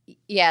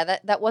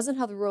that wasn't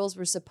how the rules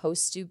were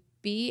supposed to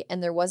be.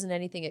 And there wasn't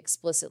anything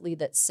explicitly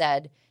that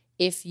said,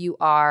 if you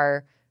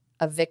are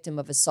a victim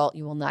of assault,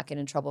 you will not get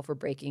in trouble for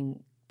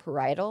breaking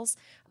parietals.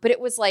 But it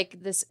was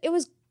like this, it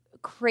was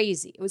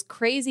crazy. It was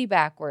crazy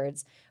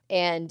backwards.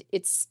 And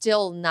it's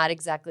still not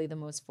exactly the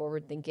most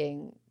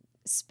forward-thinking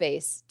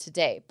space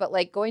today. But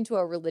like going to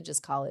a religious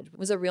college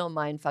was a real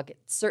mindfuck. It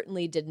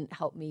certainly didn't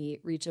help me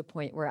reach a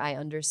point where I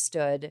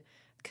understood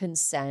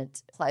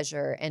consent,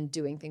 pleasure, and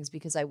doing things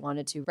because I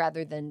wanted to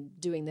rather than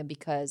doing them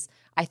because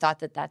I thought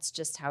that that's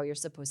just how you're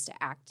supposed to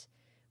act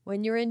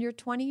when you're in your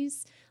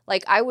 20s.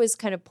 Like I was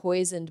kind of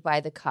poisoned by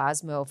the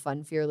Cosmo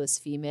fun, fearless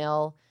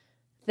female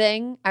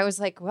thing. I was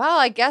like, well,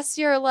 I guess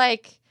you're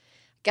like,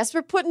 guess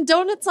we're putting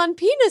donuts on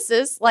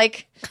penises.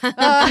 Like,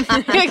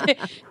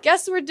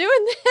 guess we're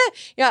doing that.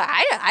 Yeah,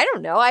 I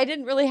don't know. I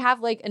didn't really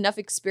have like enough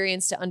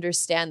experience to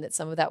understand that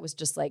some of that was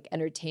just like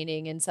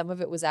entertaining and some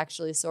of it was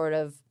actually sort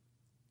of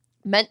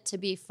meant to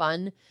be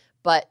fun,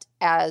 but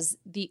as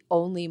the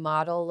only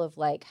model of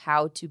like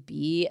how to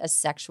be a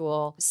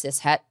sexual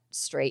cishet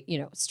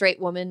straight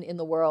woman in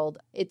the world,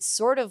 it's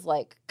sort of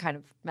like kind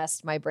of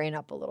messed my brain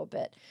up a little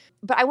bit.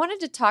 But I wanted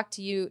to talk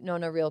to you,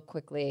 Nona, real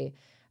quickly.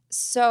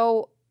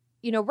 So,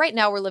 right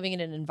now we're living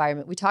in an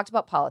environment. We talked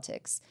about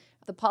politics.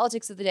 The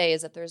politics of the day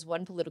is that there's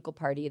one political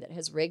party that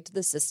has rigged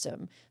the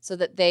system so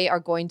that they are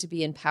going to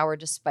be in power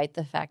despite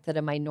the fact that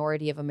a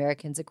minority of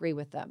Americans agree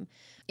with them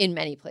in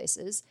many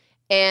places.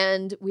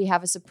 And we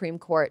have a Supreme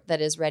Court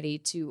that is ready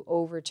to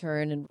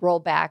overturn and roll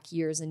back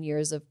years and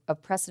years of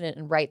precedent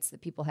and rights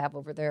that people have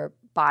over their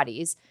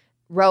bodies.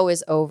 Roe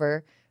is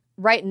over.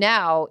 Right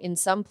now, in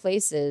some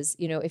places,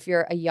 if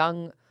you're a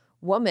young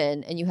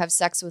woman and you have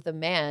sex with a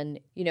man,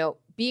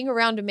 being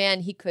around a man,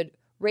 he could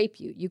rape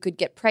you. You could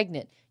get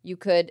pregnant. You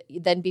could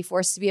then be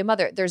forced to be a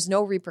mother. There's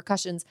no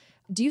repercussions.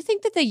 Do you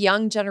think that the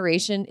young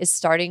generation is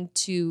starting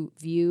to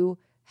view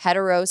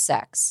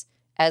heterosex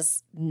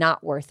as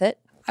not worth it?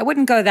 I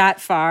wouldn't go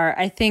that far.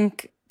 I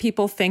think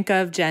people think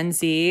of Gen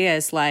Z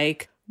as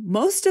like,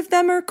 most of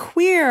them are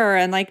queer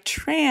and like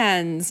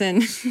trans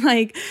and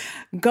like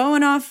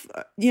going off,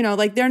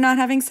 like they're not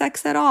having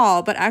sex at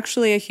all. But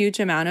actually a huge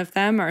amount of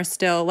them are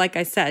still, like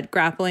I said,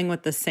 grappling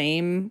with the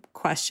same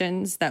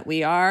questions that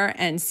we are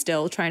and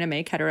still trying to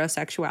make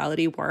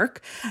heterosexuality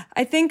work.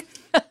 I think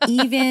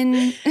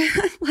even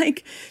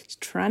like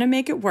trying to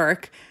make it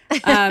work.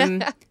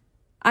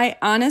 I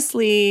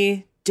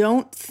honestly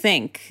don't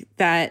think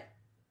that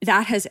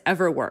has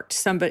ever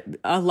worked.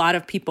 A lot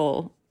of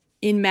people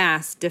in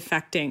mass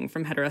defecting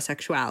from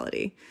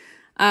heterosexuality.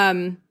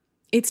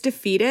 It's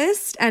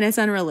defeatist and it's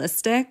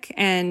unrealistic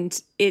and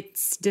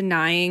it's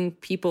denying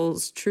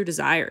people's true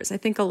desires. I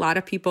think a lot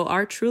of people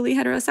are truly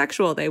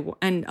heterosexual.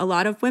 And a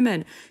lot of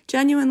women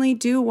genuinely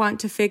do want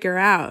to figure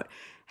out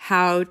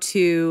how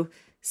to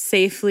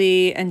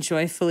safely and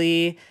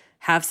joyfully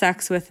have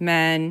sex with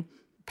men,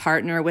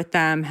 partner with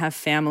them, have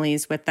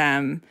families with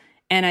them.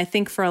 And I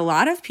think for a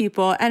lot of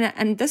people,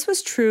 and this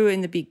was true in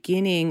the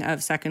beginning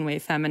of second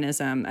wave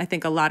feminism, I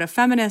think a lot of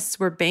feminists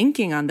were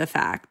banking on the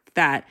fact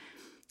that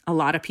a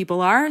lot of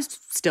people are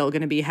still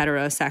going to be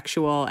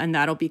heterosexual, and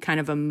that'll be kind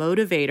of a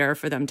motivator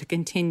for them to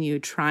continue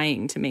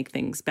trying to make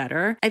things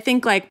better. I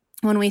think like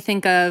when we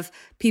think of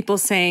people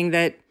saying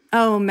that,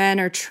 oh, men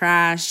are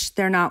trash,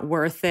 they're not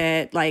worth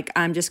it, like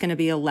I'm just going to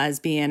be a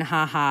lesbian,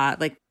 haha,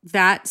 like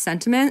that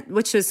sentiment,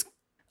 which is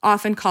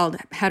often called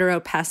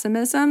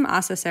heteropessimism.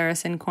 Asa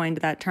Saracen coined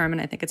that term, and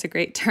I think it's a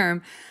great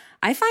term.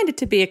 I find it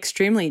to be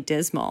extremely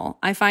dismal.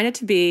 I find it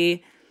to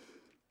be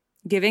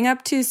giving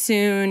up too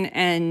soon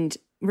and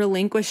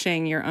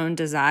relinquishing your own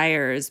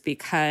desires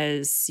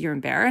because you're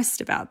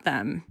embarrassed about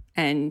them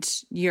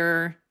and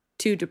you're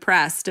too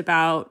depressed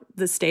about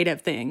the state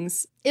of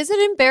things. Is it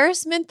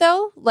embarrassment,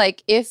 though?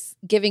 Like, if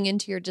giving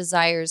into your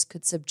desires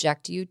could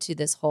subject you to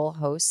this whole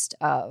host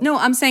of... No,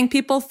 I'm saying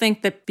people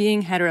think that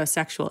being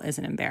heterosexual is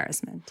an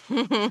embarrassment.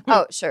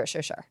 Oh, sure.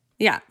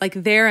 Yeah, like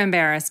they're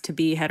embarrassed to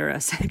be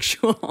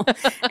heterosexual.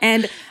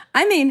 And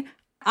I mean,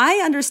 I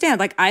understand.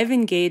 Like, I've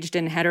engaged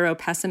in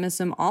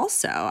heteropessimism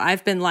also.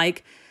 I've been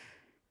like,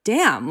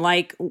 damn,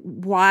 like,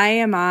 why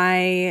am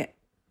I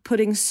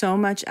putting so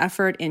much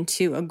effort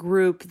into a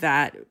group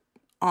that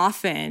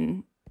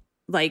often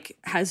like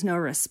has no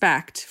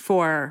respect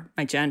for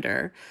my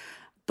gender.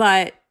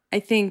 But I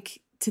think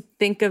to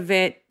think of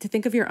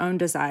your own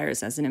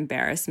desires as an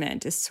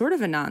embarrassment is sort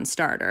of a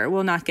non-starter. It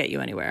will not get you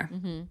anywhere.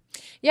 Mm-hmm.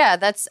 Yeah,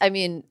 that's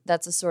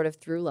a sort of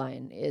through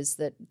line, is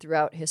that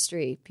throughout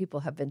history, people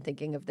have been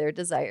thinking of their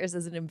desires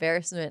as an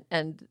embarrassment,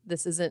 and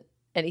this isn't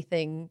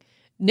anything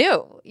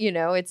new. You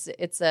know, it's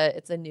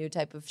a new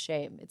type of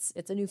shame.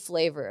 It's a new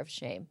flavor of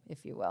shame,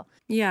 if you will.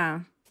 Yeah.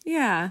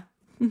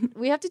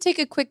 We have to take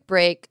a quick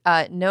break.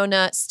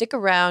 Nona, stick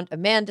around.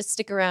 Amanda,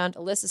 stick around.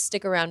 Alyssa,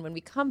 stick around. When we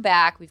come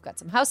back, we've got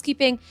some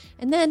housekeeping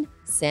and then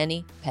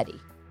Sani Petty.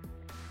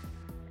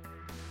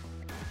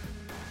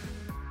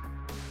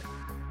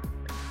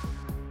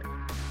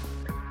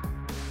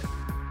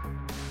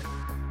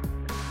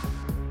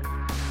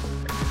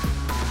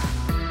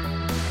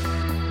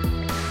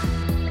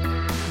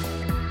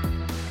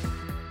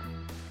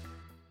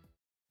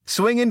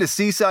 Swing into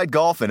Seaside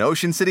Golf in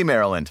Ocean City,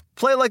 Maryland.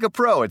 Play like a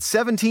pro at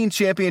 17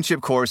 championship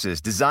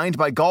courses designed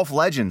by golf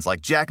legends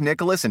like Jack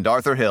Nicklaus and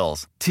Arthur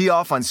Hills. Tee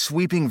off on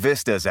sweeping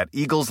vistas at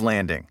Eagles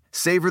Landing.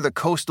 Savor the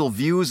coastal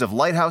views of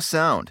Lighthouse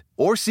Sound.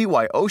 Or see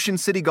why Ocean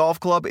City Golf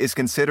Club is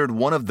considered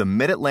one of the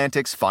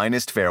Mid-Atlantic's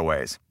finest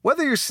fairways.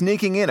 Whether you're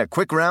sneaking in a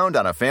quick round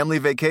on a family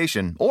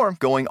vacation or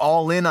going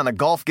all in on a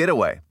golf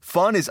getaway,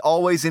 fun is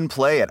always in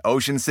play at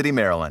Ocean City,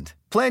 Maryland.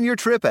 Plan your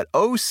trip at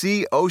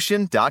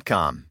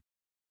ococean.com.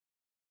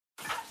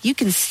 You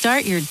can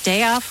start your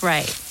day off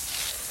right.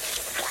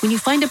 When you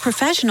find a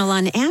professional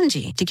on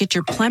Angie to get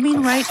your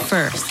plumbing right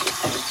first.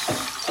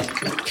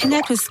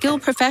 Connect with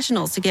skilled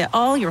professionals to get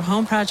all your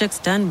home projects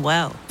done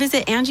well.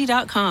 Visit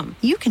Angie.com.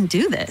 You can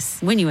do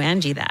this when you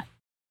Angie that.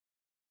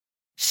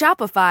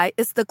 Shopify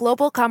is the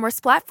global commerce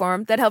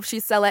platform that helps you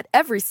sell at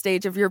every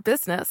stage of your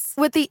business.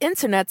 With the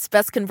internet's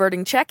best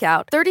converting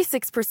checkout,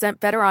 36%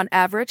 better on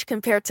average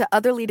compared to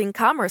other leading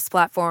commerce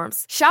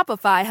platforms,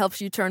 Shopify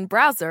helps you turn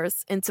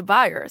browsers into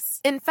buyers.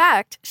 In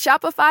fact,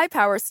 Shopify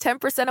powers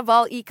 10% of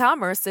all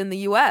e-commerce in the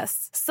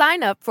U.S.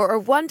 Sign up for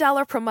a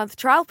 $1 per month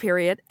trial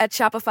period at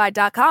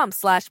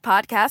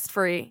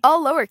shopify.com/podcastfree.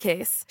 All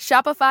lowercase,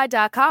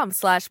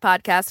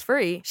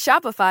 shopify.com/podcastfree,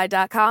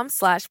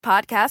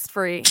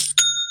 shopify.com/podcastfree.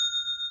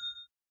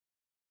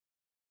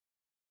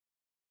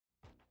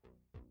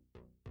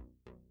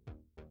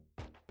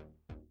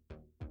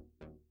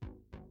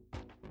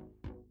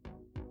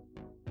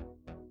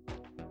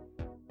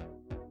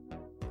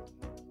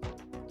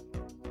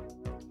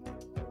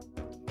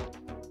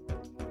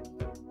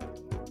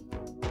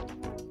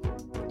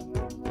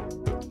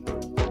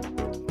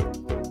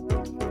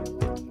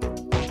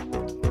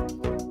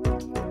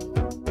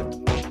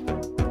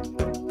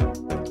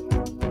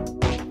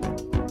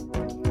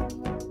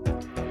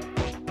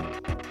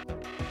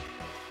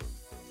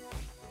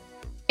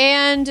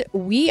 And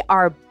we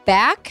are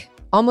back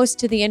almost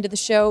to the end of the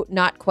show.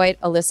 Not quite.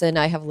 Alyssa and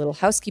I have a little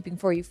housekeeping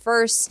for you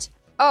first.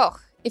 Oh,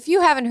 if you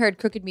haven't heard,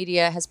 Crooked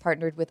Media has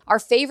partnered with our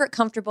favorite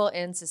comfortable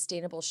and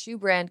sustainable shoe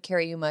brand,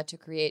 Kyra, to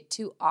create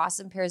 2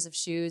 awesome pairs of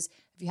shoes.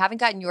 If you haven't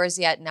gotten yours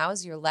yet, now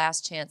is your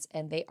last chance,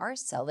 and they are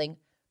selling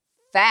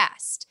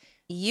fast.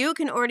 You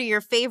can order your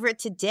favorite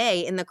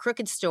today in the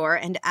Crooked store,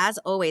 and as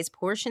always,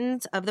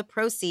 portions of the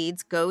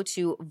proceeds go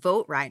to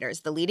Vote Riders,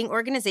 the leading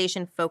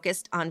organization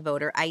focused on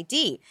voter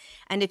ID.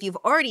 And if you've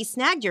already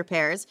snagged your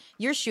pairs,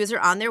 your shoes are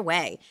on their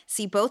way.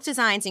 See both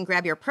designs and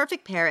grab your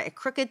perfect pair at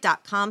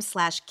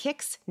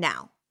crooked.com/kicks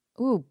now.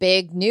 Ooh,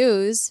 big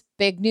news.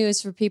 Big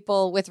news for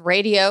people with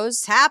radios.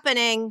 It's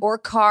happening. Or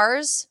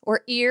cars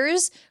or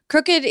ears.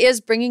 Crooked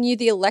is bringing you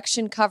the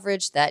election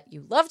coverage that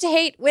you love to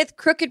hate with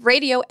Crooked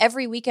Radio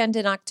every weekend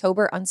in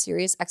October on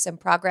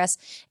SiriusXM Progress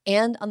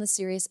and on the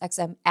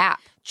SiriusXM app.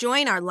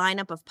 Join our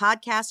lineup of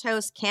podcast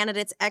hosts,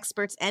 candidates,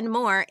 experts, and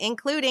more,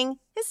 including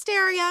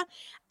Hysteria,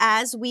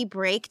 as we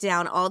break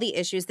down all the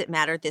issues that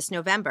matter this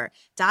November.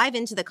 Dive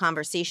into the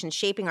conversation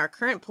shaping our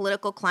current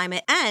political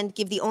climate and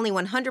give the only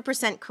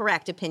 100%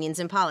 correct opinions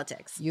in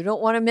politics. You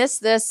don't want to miss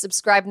this.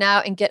 Subscribe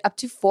now and get up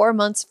to 4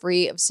 months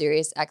free of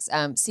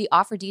SiriusXM. See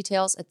offer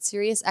details at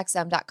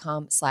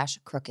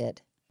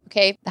SiriusXM.com/crooked.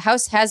 Okay, the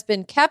house has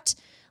been kept.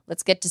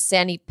 Let's get to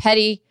Sani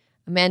Petty.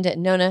 Amanda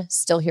and Nona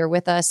still here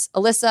with us.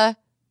 Alyssa,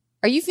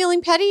 are you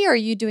feeling petty or are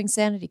you doing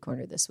Sanity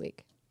Corner this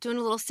week? Doing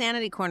a little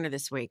Sanity Corner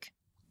this week.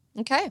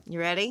 Okay. You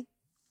ready?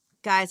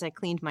 Guys, I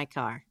cleaned my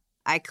car.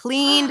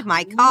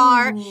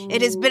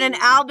 It has been an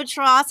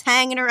albatross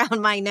hanging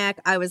around my neck.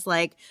 I was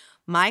like,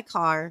 my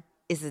car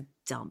is a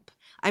dump.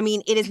 I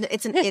mean, it's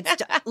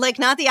like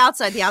not the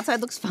outside. The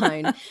outside looks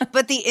fine,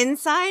 but the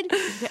inside,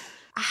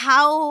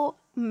 how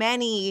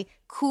many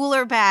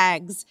cooler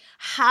bags,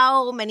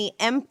 how many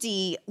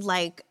empty,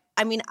 you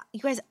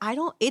guys,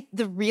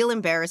 the real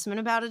embarrassment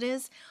about it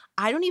is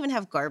I don't even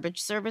have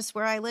garbage service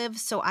where I live.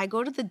 So I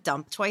go to the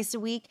dump twice a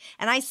week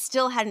and I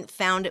still hadn't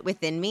found it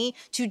within me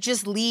to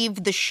just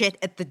leave the shit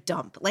at the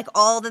dump. Like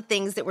all the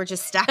things that were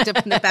just stacked up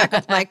in the back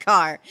of my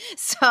car.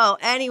 So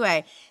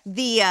anyway,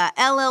 the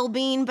LL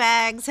Bean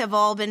bags have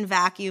all been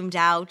vacuumed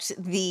out.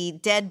 The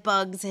dead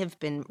bugs have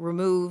been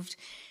removed.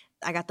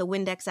 I got the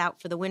Windex out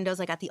for the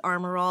windows. I got the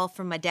Armor All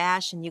from my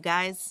dash. And you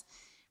guys,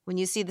 when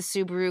you see the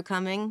Subaru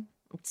coming,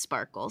 it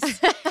sparkles.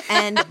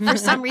 And for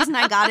some reason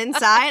I got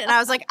inside and I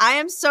was like, I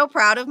am so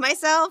proud of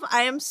myself.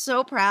 I am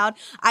so proud.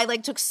 I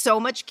like took so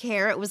much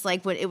care. It was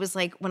like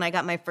when I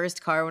got my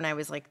first car when I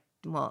was like,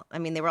 well, I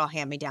mean, they were all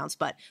hand-me-downs,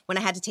 but when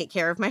I had to take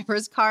care of my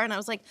first car and I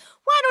was like,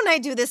 why don't I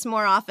do this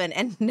more often?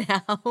 And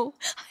now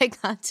I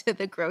got to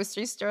the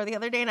grocery store the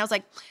other day and I was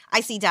like,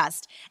 I see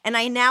dust. And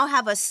I now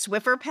have a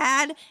Swiffer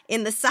pad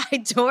in the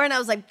side door and I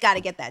was like, got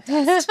to get that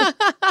dust.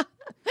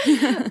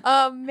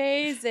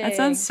 Amazing. That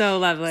sounds so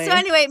lovely. So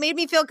anyway, it made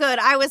me feel good.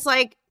 I was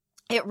like,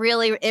 it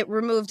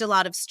removed a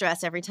lot of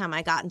stress every time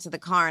I got into the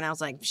car and I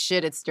was like,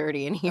 shit, it's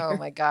dirty in here. Oh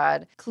my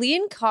God.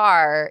 Clean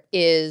car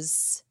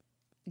is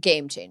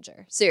game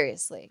changer.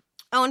 Seriously.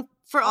 Oh, and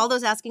for all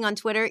those asking on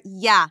Twitter,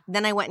 yeah.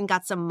 Then I went and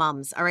got some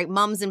mums. All right,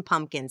 mums and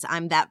pumpkins.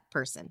 I'm that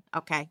person.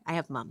 Okay, I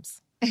have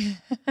mums.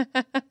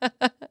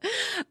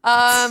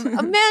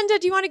 Amanda,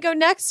 do you want to go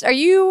next? Are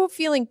you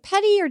feeling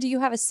petty or do you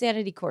have a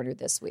sanity corner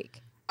this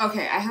week?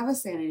 Okay, I have a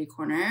sanity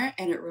corner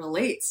and it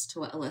relates to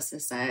what Alyssa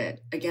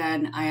said.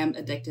 Again, I am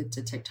addicted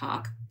to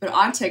TikTok. But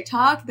on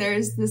TikTok,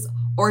 there's this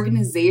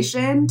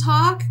organization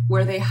talk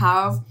where they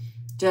have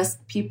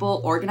just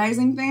people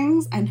organizing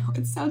things. I know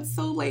it sounds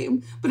so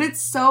lame, but it's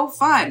so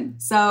fun.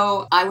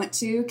 So I went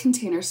to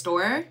Container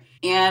Store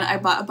and I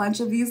bought a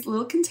bunch of these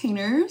little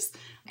containers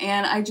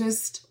and I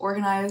just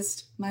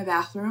organized my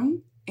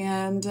bathroom.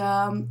 And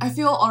I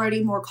feel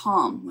already more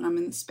calm when I'm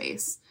in the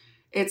space.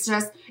 It's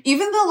just,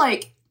 even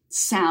the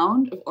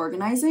sound of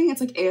organizing,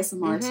 it's like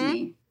ASMR to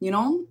me, you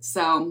know?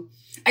 So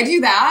I do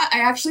that.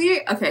 I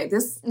actually,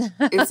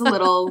 it's a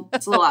little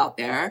out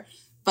there.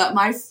 But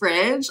my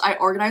fridge, I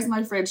organized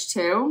my fridge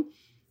too.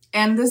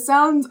 And this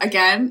sounds,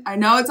 again, I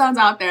know it sounds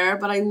out there,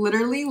 but I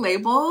literally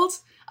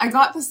I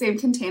got the same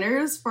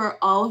containers for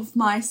all of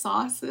my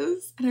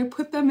sauces and I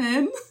put them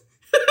in.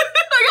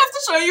 I have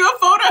to show you a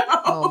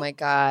photo. Oh my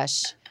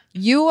gosh.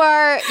 You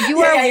are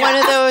one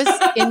of those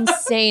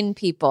insane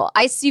people.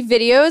 I see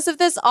videos of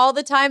this all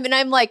the time and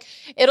I'm like,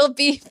 it'll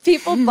be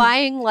people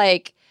buying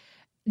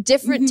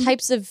different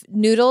types of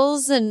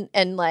noodles and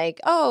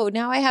oh,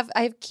 now I have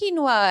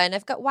quinoa and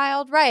I've got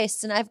wild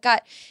rice and I've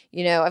got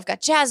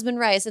jasmine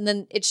rice, and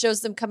then it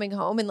shows them coming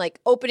home and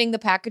opening the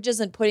packages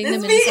and putting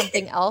them into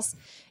something else.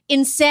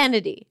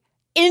 Insanity.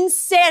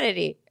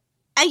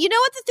 And you know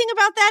what the thing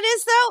about that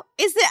is, though?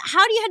 Is that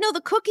how do you know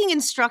the cooking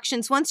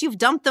instructions once you've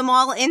dumped them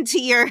all into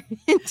your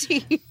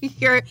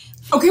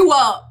Okay,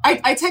 well,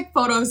 I take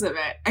photos of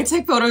it.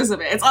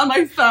 It's on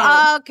my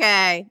phone.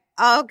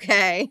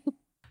 Okay.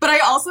 But I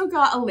also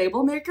got a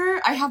label maker.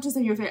 I have to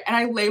send you a favor. And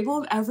I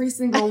labeled every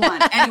single one.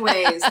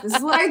 Anyways, this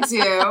is what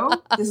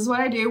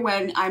I do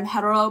when I'm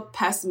hetero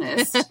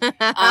pessimist.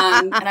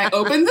 And I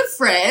open the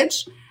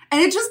fridge and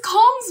it just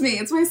calms me.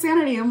 It's my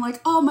sanity. I'm like,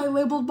 oh, my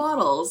labeled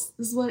bottles.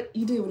 This is what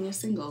you do when you're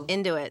single.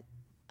 Into it.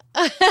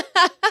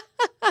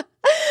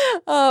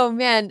 Oh,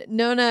 man.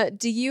 Nona,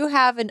 do you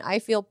have an I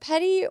feel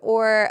petty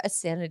or a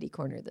sanity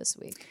corner this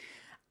week?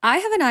 I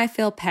have an I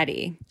feel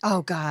petty.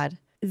 Oh, God.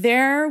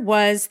 There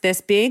was this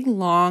big,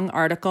 long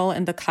article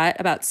in The Cut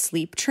about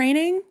sleep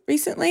training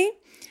recently,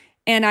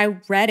 and I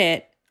read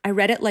it. I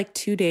read it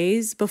 2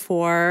 days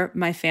before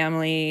my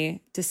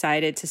family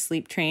decided to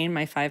sleep train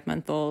my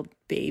 5-month-old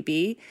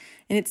baby,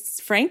 and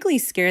it's frankly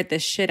scared the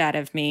shit out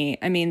of me.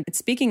 I mean,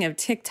 speaking of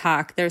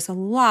TikTok, there's a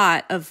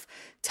lot of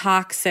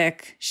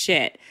toxic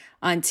shit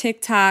on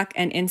TikTok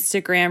and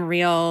Instagram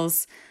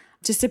Reels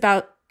just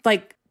about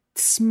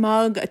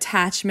smug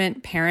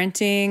attachment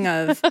parenting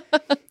of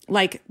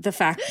the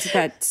fact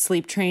that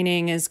sleep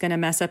training is going to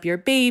mess up your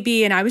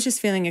baby. And I was just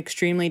feeling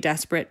extremely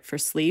desperate for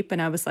sleep.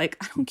 And I was like,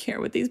 I don't care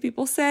what these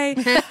people say.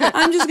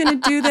 I'm just going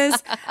to do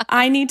this.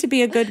 I need to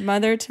be a good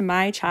mother to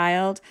my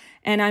child.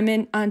 And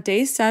I'm on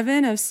day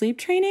 7 of sleep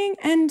training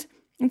and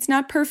it's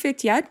not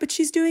perfect yet, but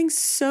she's doing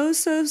so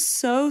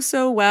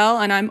well.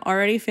 And I'm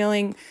already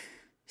feeling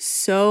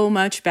so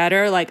much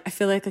better. I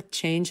feel like a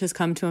change has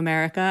come to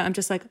America. I'm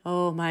just like,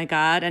 oh my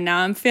God. And now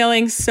I'm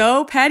feeling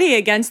so petty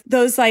against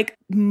those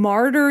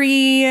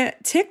martyry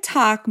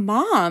TikTok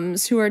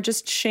moms who are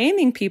just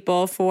shaming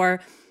people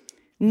for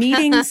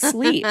needing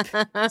sleep.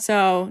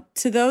 So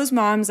to those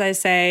moms, I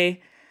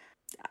say,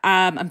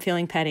 I'm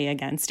feeling petty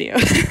against you.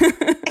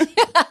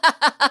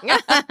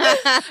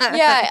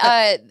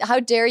 Yeah. How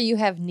dare you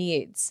have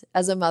needs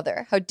as a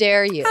mother? How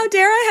dare you? How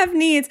dare I have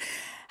needs?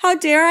 How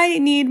dare I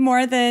need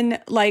more than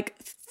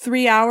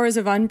 3 hours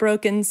of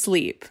unbroken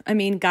sleep? I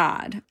mean,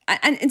 God.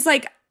 And it's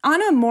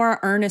on a more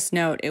earnest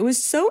note, it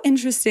was so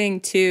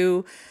interesting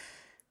to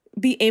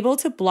be able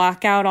to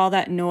block out all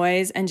that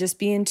noise and just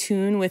be in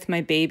tune with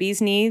my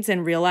baby's needs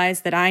and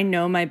realize that I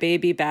know my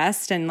baby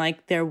best. And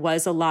there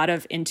was a lot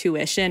of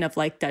intuition of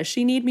does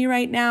she need me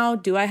right now?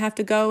 Do I have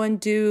to go and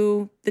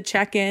do the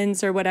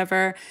check-ins or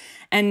whatever?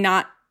 And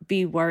not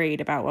be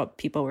worried about what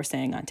people were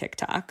saying on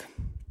TikTok.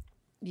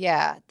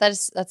 Yeah,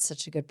 that's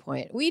such a good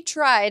point. We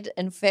tried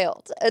and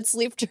failed at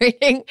sleep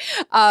training,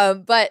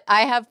 but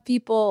I have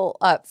people,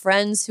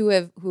 friends who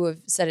have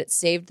said it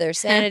saved their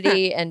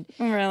sanity, and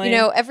really?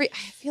 I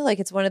feel like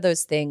it's one of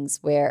those things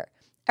where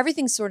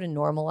everything sort of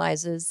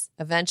normalizes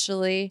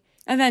eventually.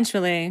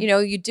 Eventually. You know,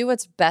 you do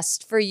what's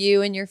best for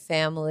you and your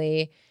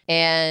family,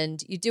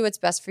 and you do what's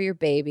best for your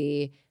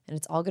baby, and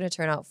it's all going to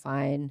turn out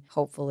fine,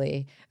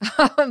 hopefully.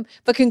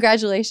 But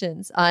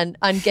congratulations on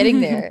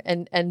getting there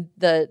and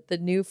the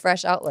new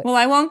fresh outlook. Well,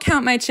 I won't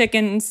count my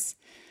chickens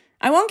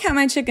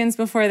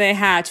before they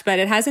hatch, but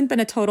it hasn't been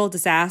a total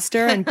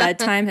disaster. And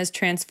bedtime has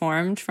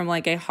transformed from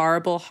like a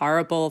horrible,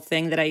 horrible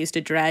thing that I used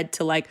to dread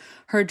to like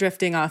her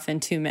drifting off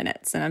in 2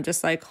 minutes. And I'm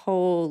just like,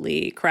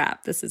 holy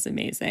crap, this is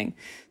amazing.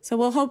 So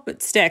we'll hope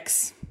it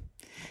sticks.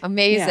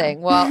 Amazing.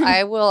 Yeah. Well,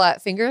 I will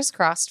fingers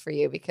crossed for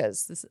you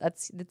because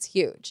that's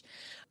huge.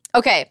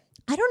 Okay.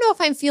 I don't know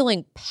if I'm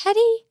feeling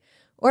petty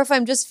or if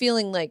I'm just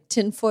feeling like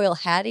tinfoil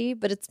hatty,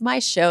 but it's my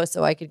show,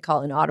 so I could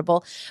call an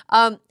audible.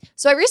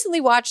 So I recently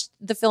watched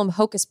the film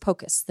Hocus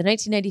Pocus, the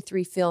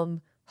 1993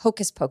 film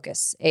Hocus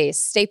Pocus, a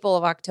staple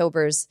of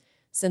October's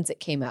since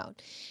it came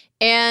out.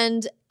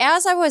 And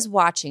as I was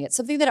watching it,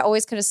 something that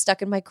always kind of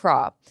stuck in my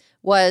craw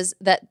was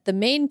that the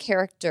main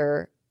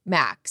character,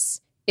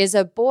 Max, is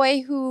a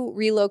boy who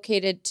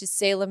relocated to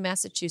Salem,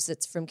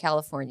 Massachusetts from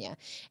California.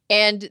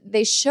 And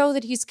they show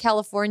that he's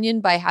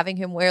Californian by having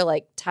him wear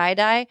like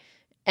tie-dye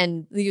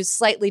and use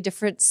slightly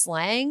different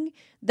slang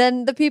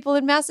than the people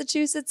in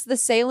Massachusetts, the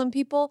Salem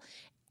people.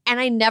 And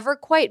I never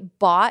quite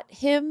bought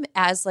him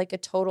as like a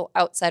total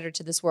outsider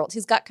to this world.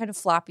 He's got kind of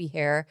floppy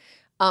hair.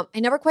 I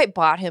never quite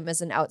bought him as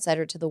an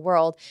outsider to the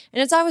world.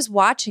 And as I was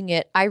watching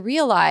it, I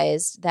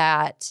realized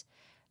that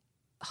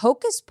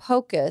Hocus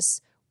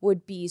Pocus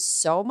would be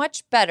so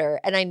much better,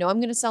 and I know I'm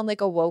going to sound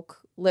like a woke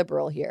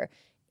liberal here,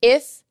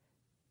 if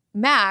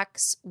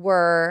Max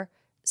were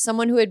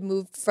someone who had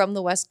moved from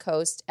the West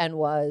Coast and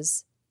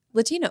was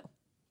Latino.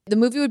 The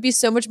movie would be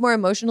so much more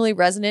emotionally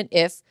resonant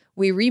if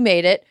we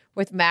remade it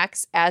with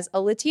Max as a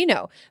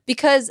Latino,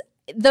 because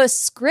the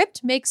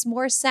script makes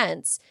more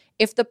sense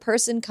if the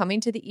person coming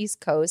to the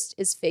East Coast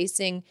is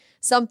facing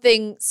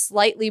something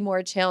slightly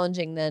more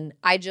challenging than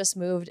I just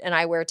moved and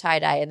I wear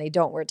tie-dye and they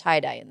don't wear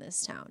tie-dye in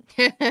this town.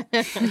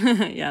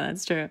 Yeah,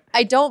 that's true.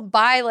 I don't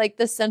buy like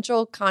the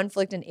central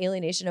conflict and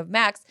alienation of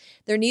Max.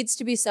 There needs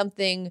to be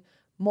something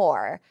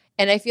more.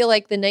 And I feel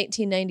like the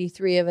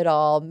 1993 of it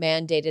all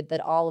mandated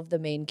that all of the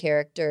main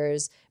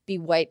characters be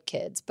white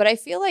kids. But I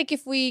feel like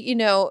if we,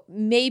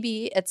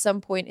 maybe at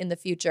some point in the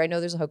future, I know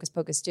there's a Hocus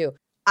Pocus too.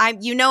 I'm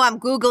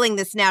Googling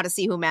this now to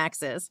see who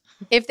Max is.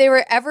 If they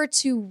were ever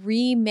to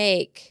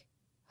remake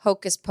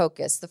Hocus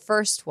Pocus, the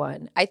first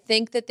one, I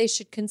think that they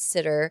should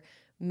consider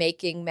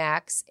making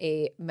Max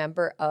a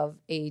member of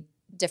a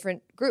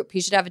different group. He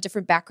should have a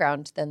different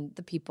background than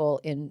the people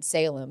in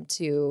Salem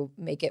to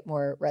make it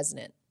more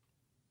resonant.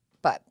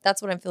 But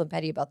that's what I'm feeling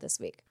petty about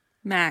this week.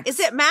 Max. Is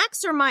it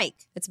Max or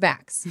Mike? It's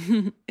Max.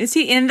 Is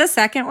he in the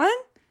second one?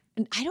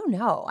 I don't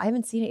know. I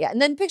haven't seen it yet.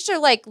 And then picture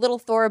like little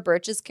Thora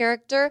Birch's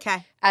character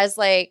as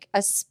like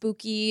a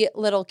spooky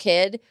little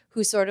kid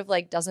who sort of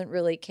like doesn't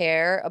really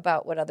care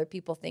about what other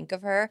people think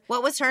of her.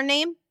 What was her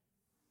name?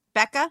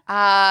 Becca?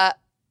 The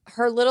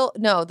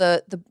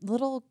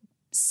little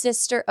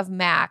sister of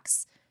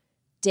Max,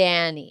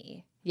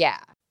 Danny.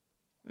 Yeah.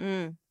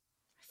 I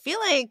feel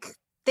like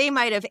they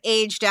might have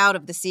aged out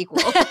of the sequel.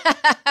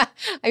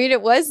 I mean,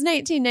 it was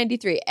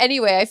 1993.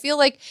 Anyway, I feel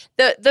like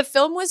the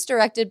film was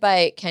directed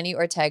by Kenny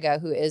Ortega,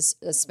 who is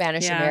a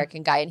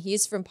Spanish-American guy, and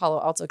he's from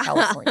Palo Alto,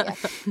 California.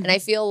 And I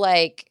feel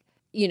like,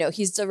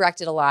 he's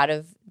directed a lot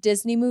of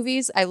Disney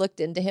movies. I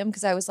looked into him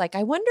because I was like,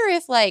 I wonder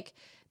if like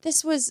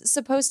this was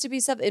supposed to be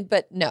something,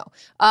 but no.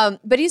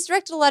 But he's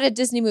directed a lot of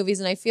Disney movies,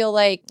 and I feel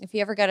like if he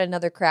ever got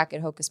another crack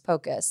at Hocus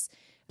Pocus,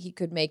 he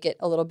could make it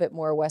a little bit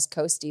more West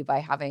Coasty by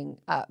having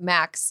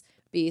Max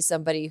be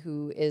somebody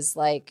who is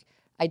like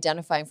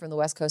identifying from the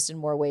West Coast in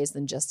more ways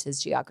than just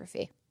his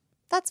geography.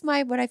 That's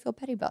what I feel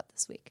petty about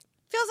this week.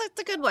 Feels like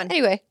it's a good one.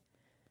 Anyway,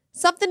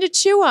 something to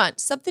chew on.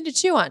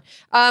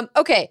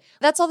 Okay,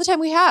 that's all the time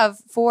we have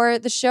for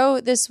the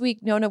show this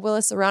week. Nona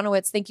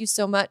Willis-Aronowitz, thank you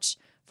so much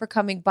for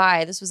coming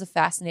by. This was a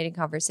fascinating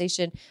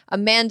conversation.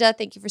 Amanda,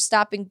 thank you for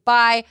stopping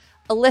by.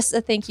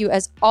 Alyssa, thank you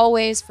as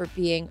always for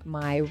being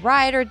my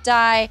ride or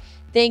die.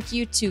 Thank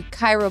you to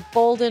Kyra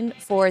Bolden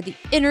for the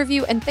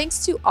interview, and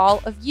thanks to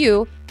all of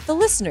you, the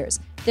listeners.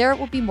 There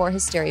will be more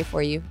hysteria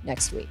for you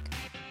next week.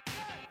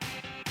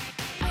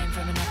 I am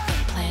from another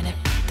planet.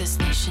 This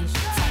nation,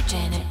 fly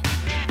Janet.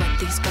 But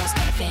these girls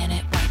gotta fan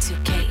it.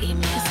 Y2K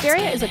email.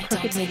 Hysteria is a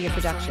Crooked Media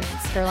production.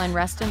 Caroline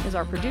Reston is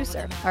our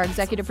producer. Our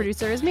executive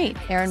producer is me,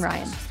 Erin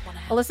Ryan.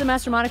 Alyssa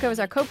Mastromonaco is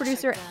our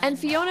co-producer, and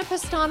Fiona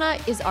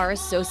Pastana is our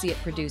associate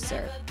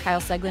producer. Kyle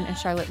Seglin and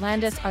Charlotte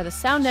Landis are the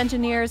sound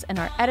engineers, and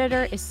our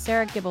editor is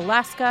Sarah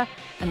Gibalaska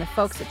and the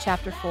folks at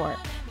Chapter 4.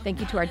 Thank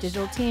you to our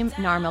digital team,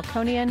 Nar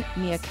Melkonian,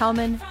 Mia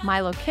Kelman,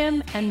 Milo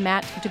Kim, and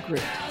Matt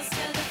DeGroot.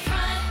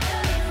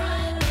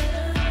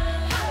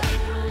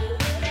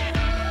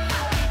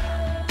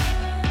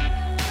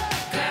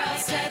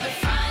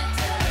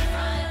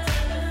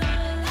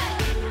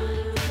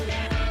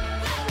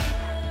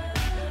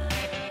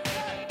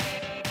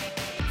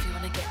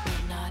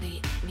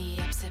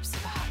 Sips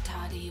of a hot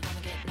toddy. You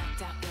wanna get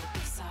knocked out, you'll be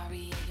sorry.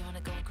 You wanna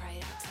go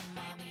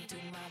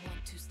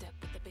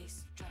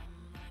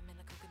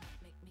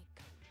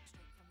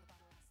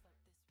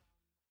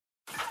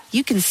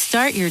you can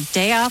start your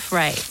day off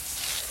right.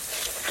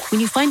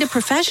 When you find a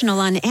professional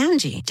on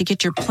Angie to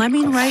get your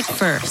plumbing right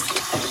first.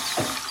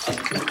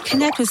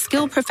 Connect with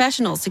skilled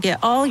professionals to get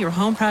all your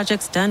home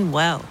projects done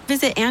well.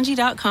 Visit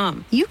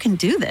Angie.com. You can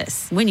do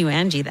this when you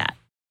Angie that.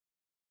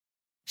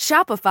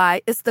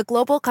 Shopify is the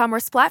global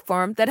commerce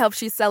platform that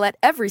helps you sell at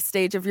every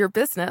stage of your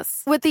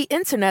business. With the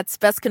internet's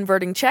best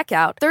converting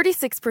checkout,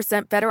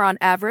 36% better on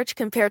average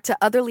compared to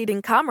other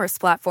leading commerce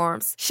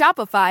platforms,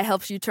 Shopify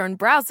helps you turn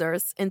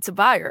browsers into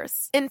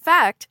buyers. In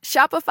fact,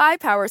 Shopify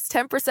powers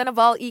 10% of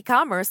all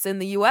e-commerce in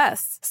the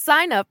U.S.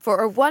 Sign up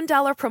for a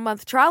 $1 per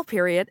month trial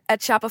period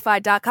at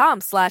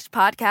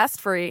shopify.com/podcast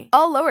free.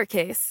 All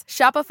lowercase,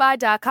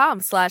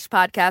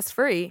 shopify.com/podcast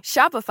free,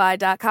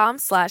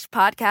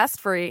 shopify.com/podcast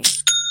free.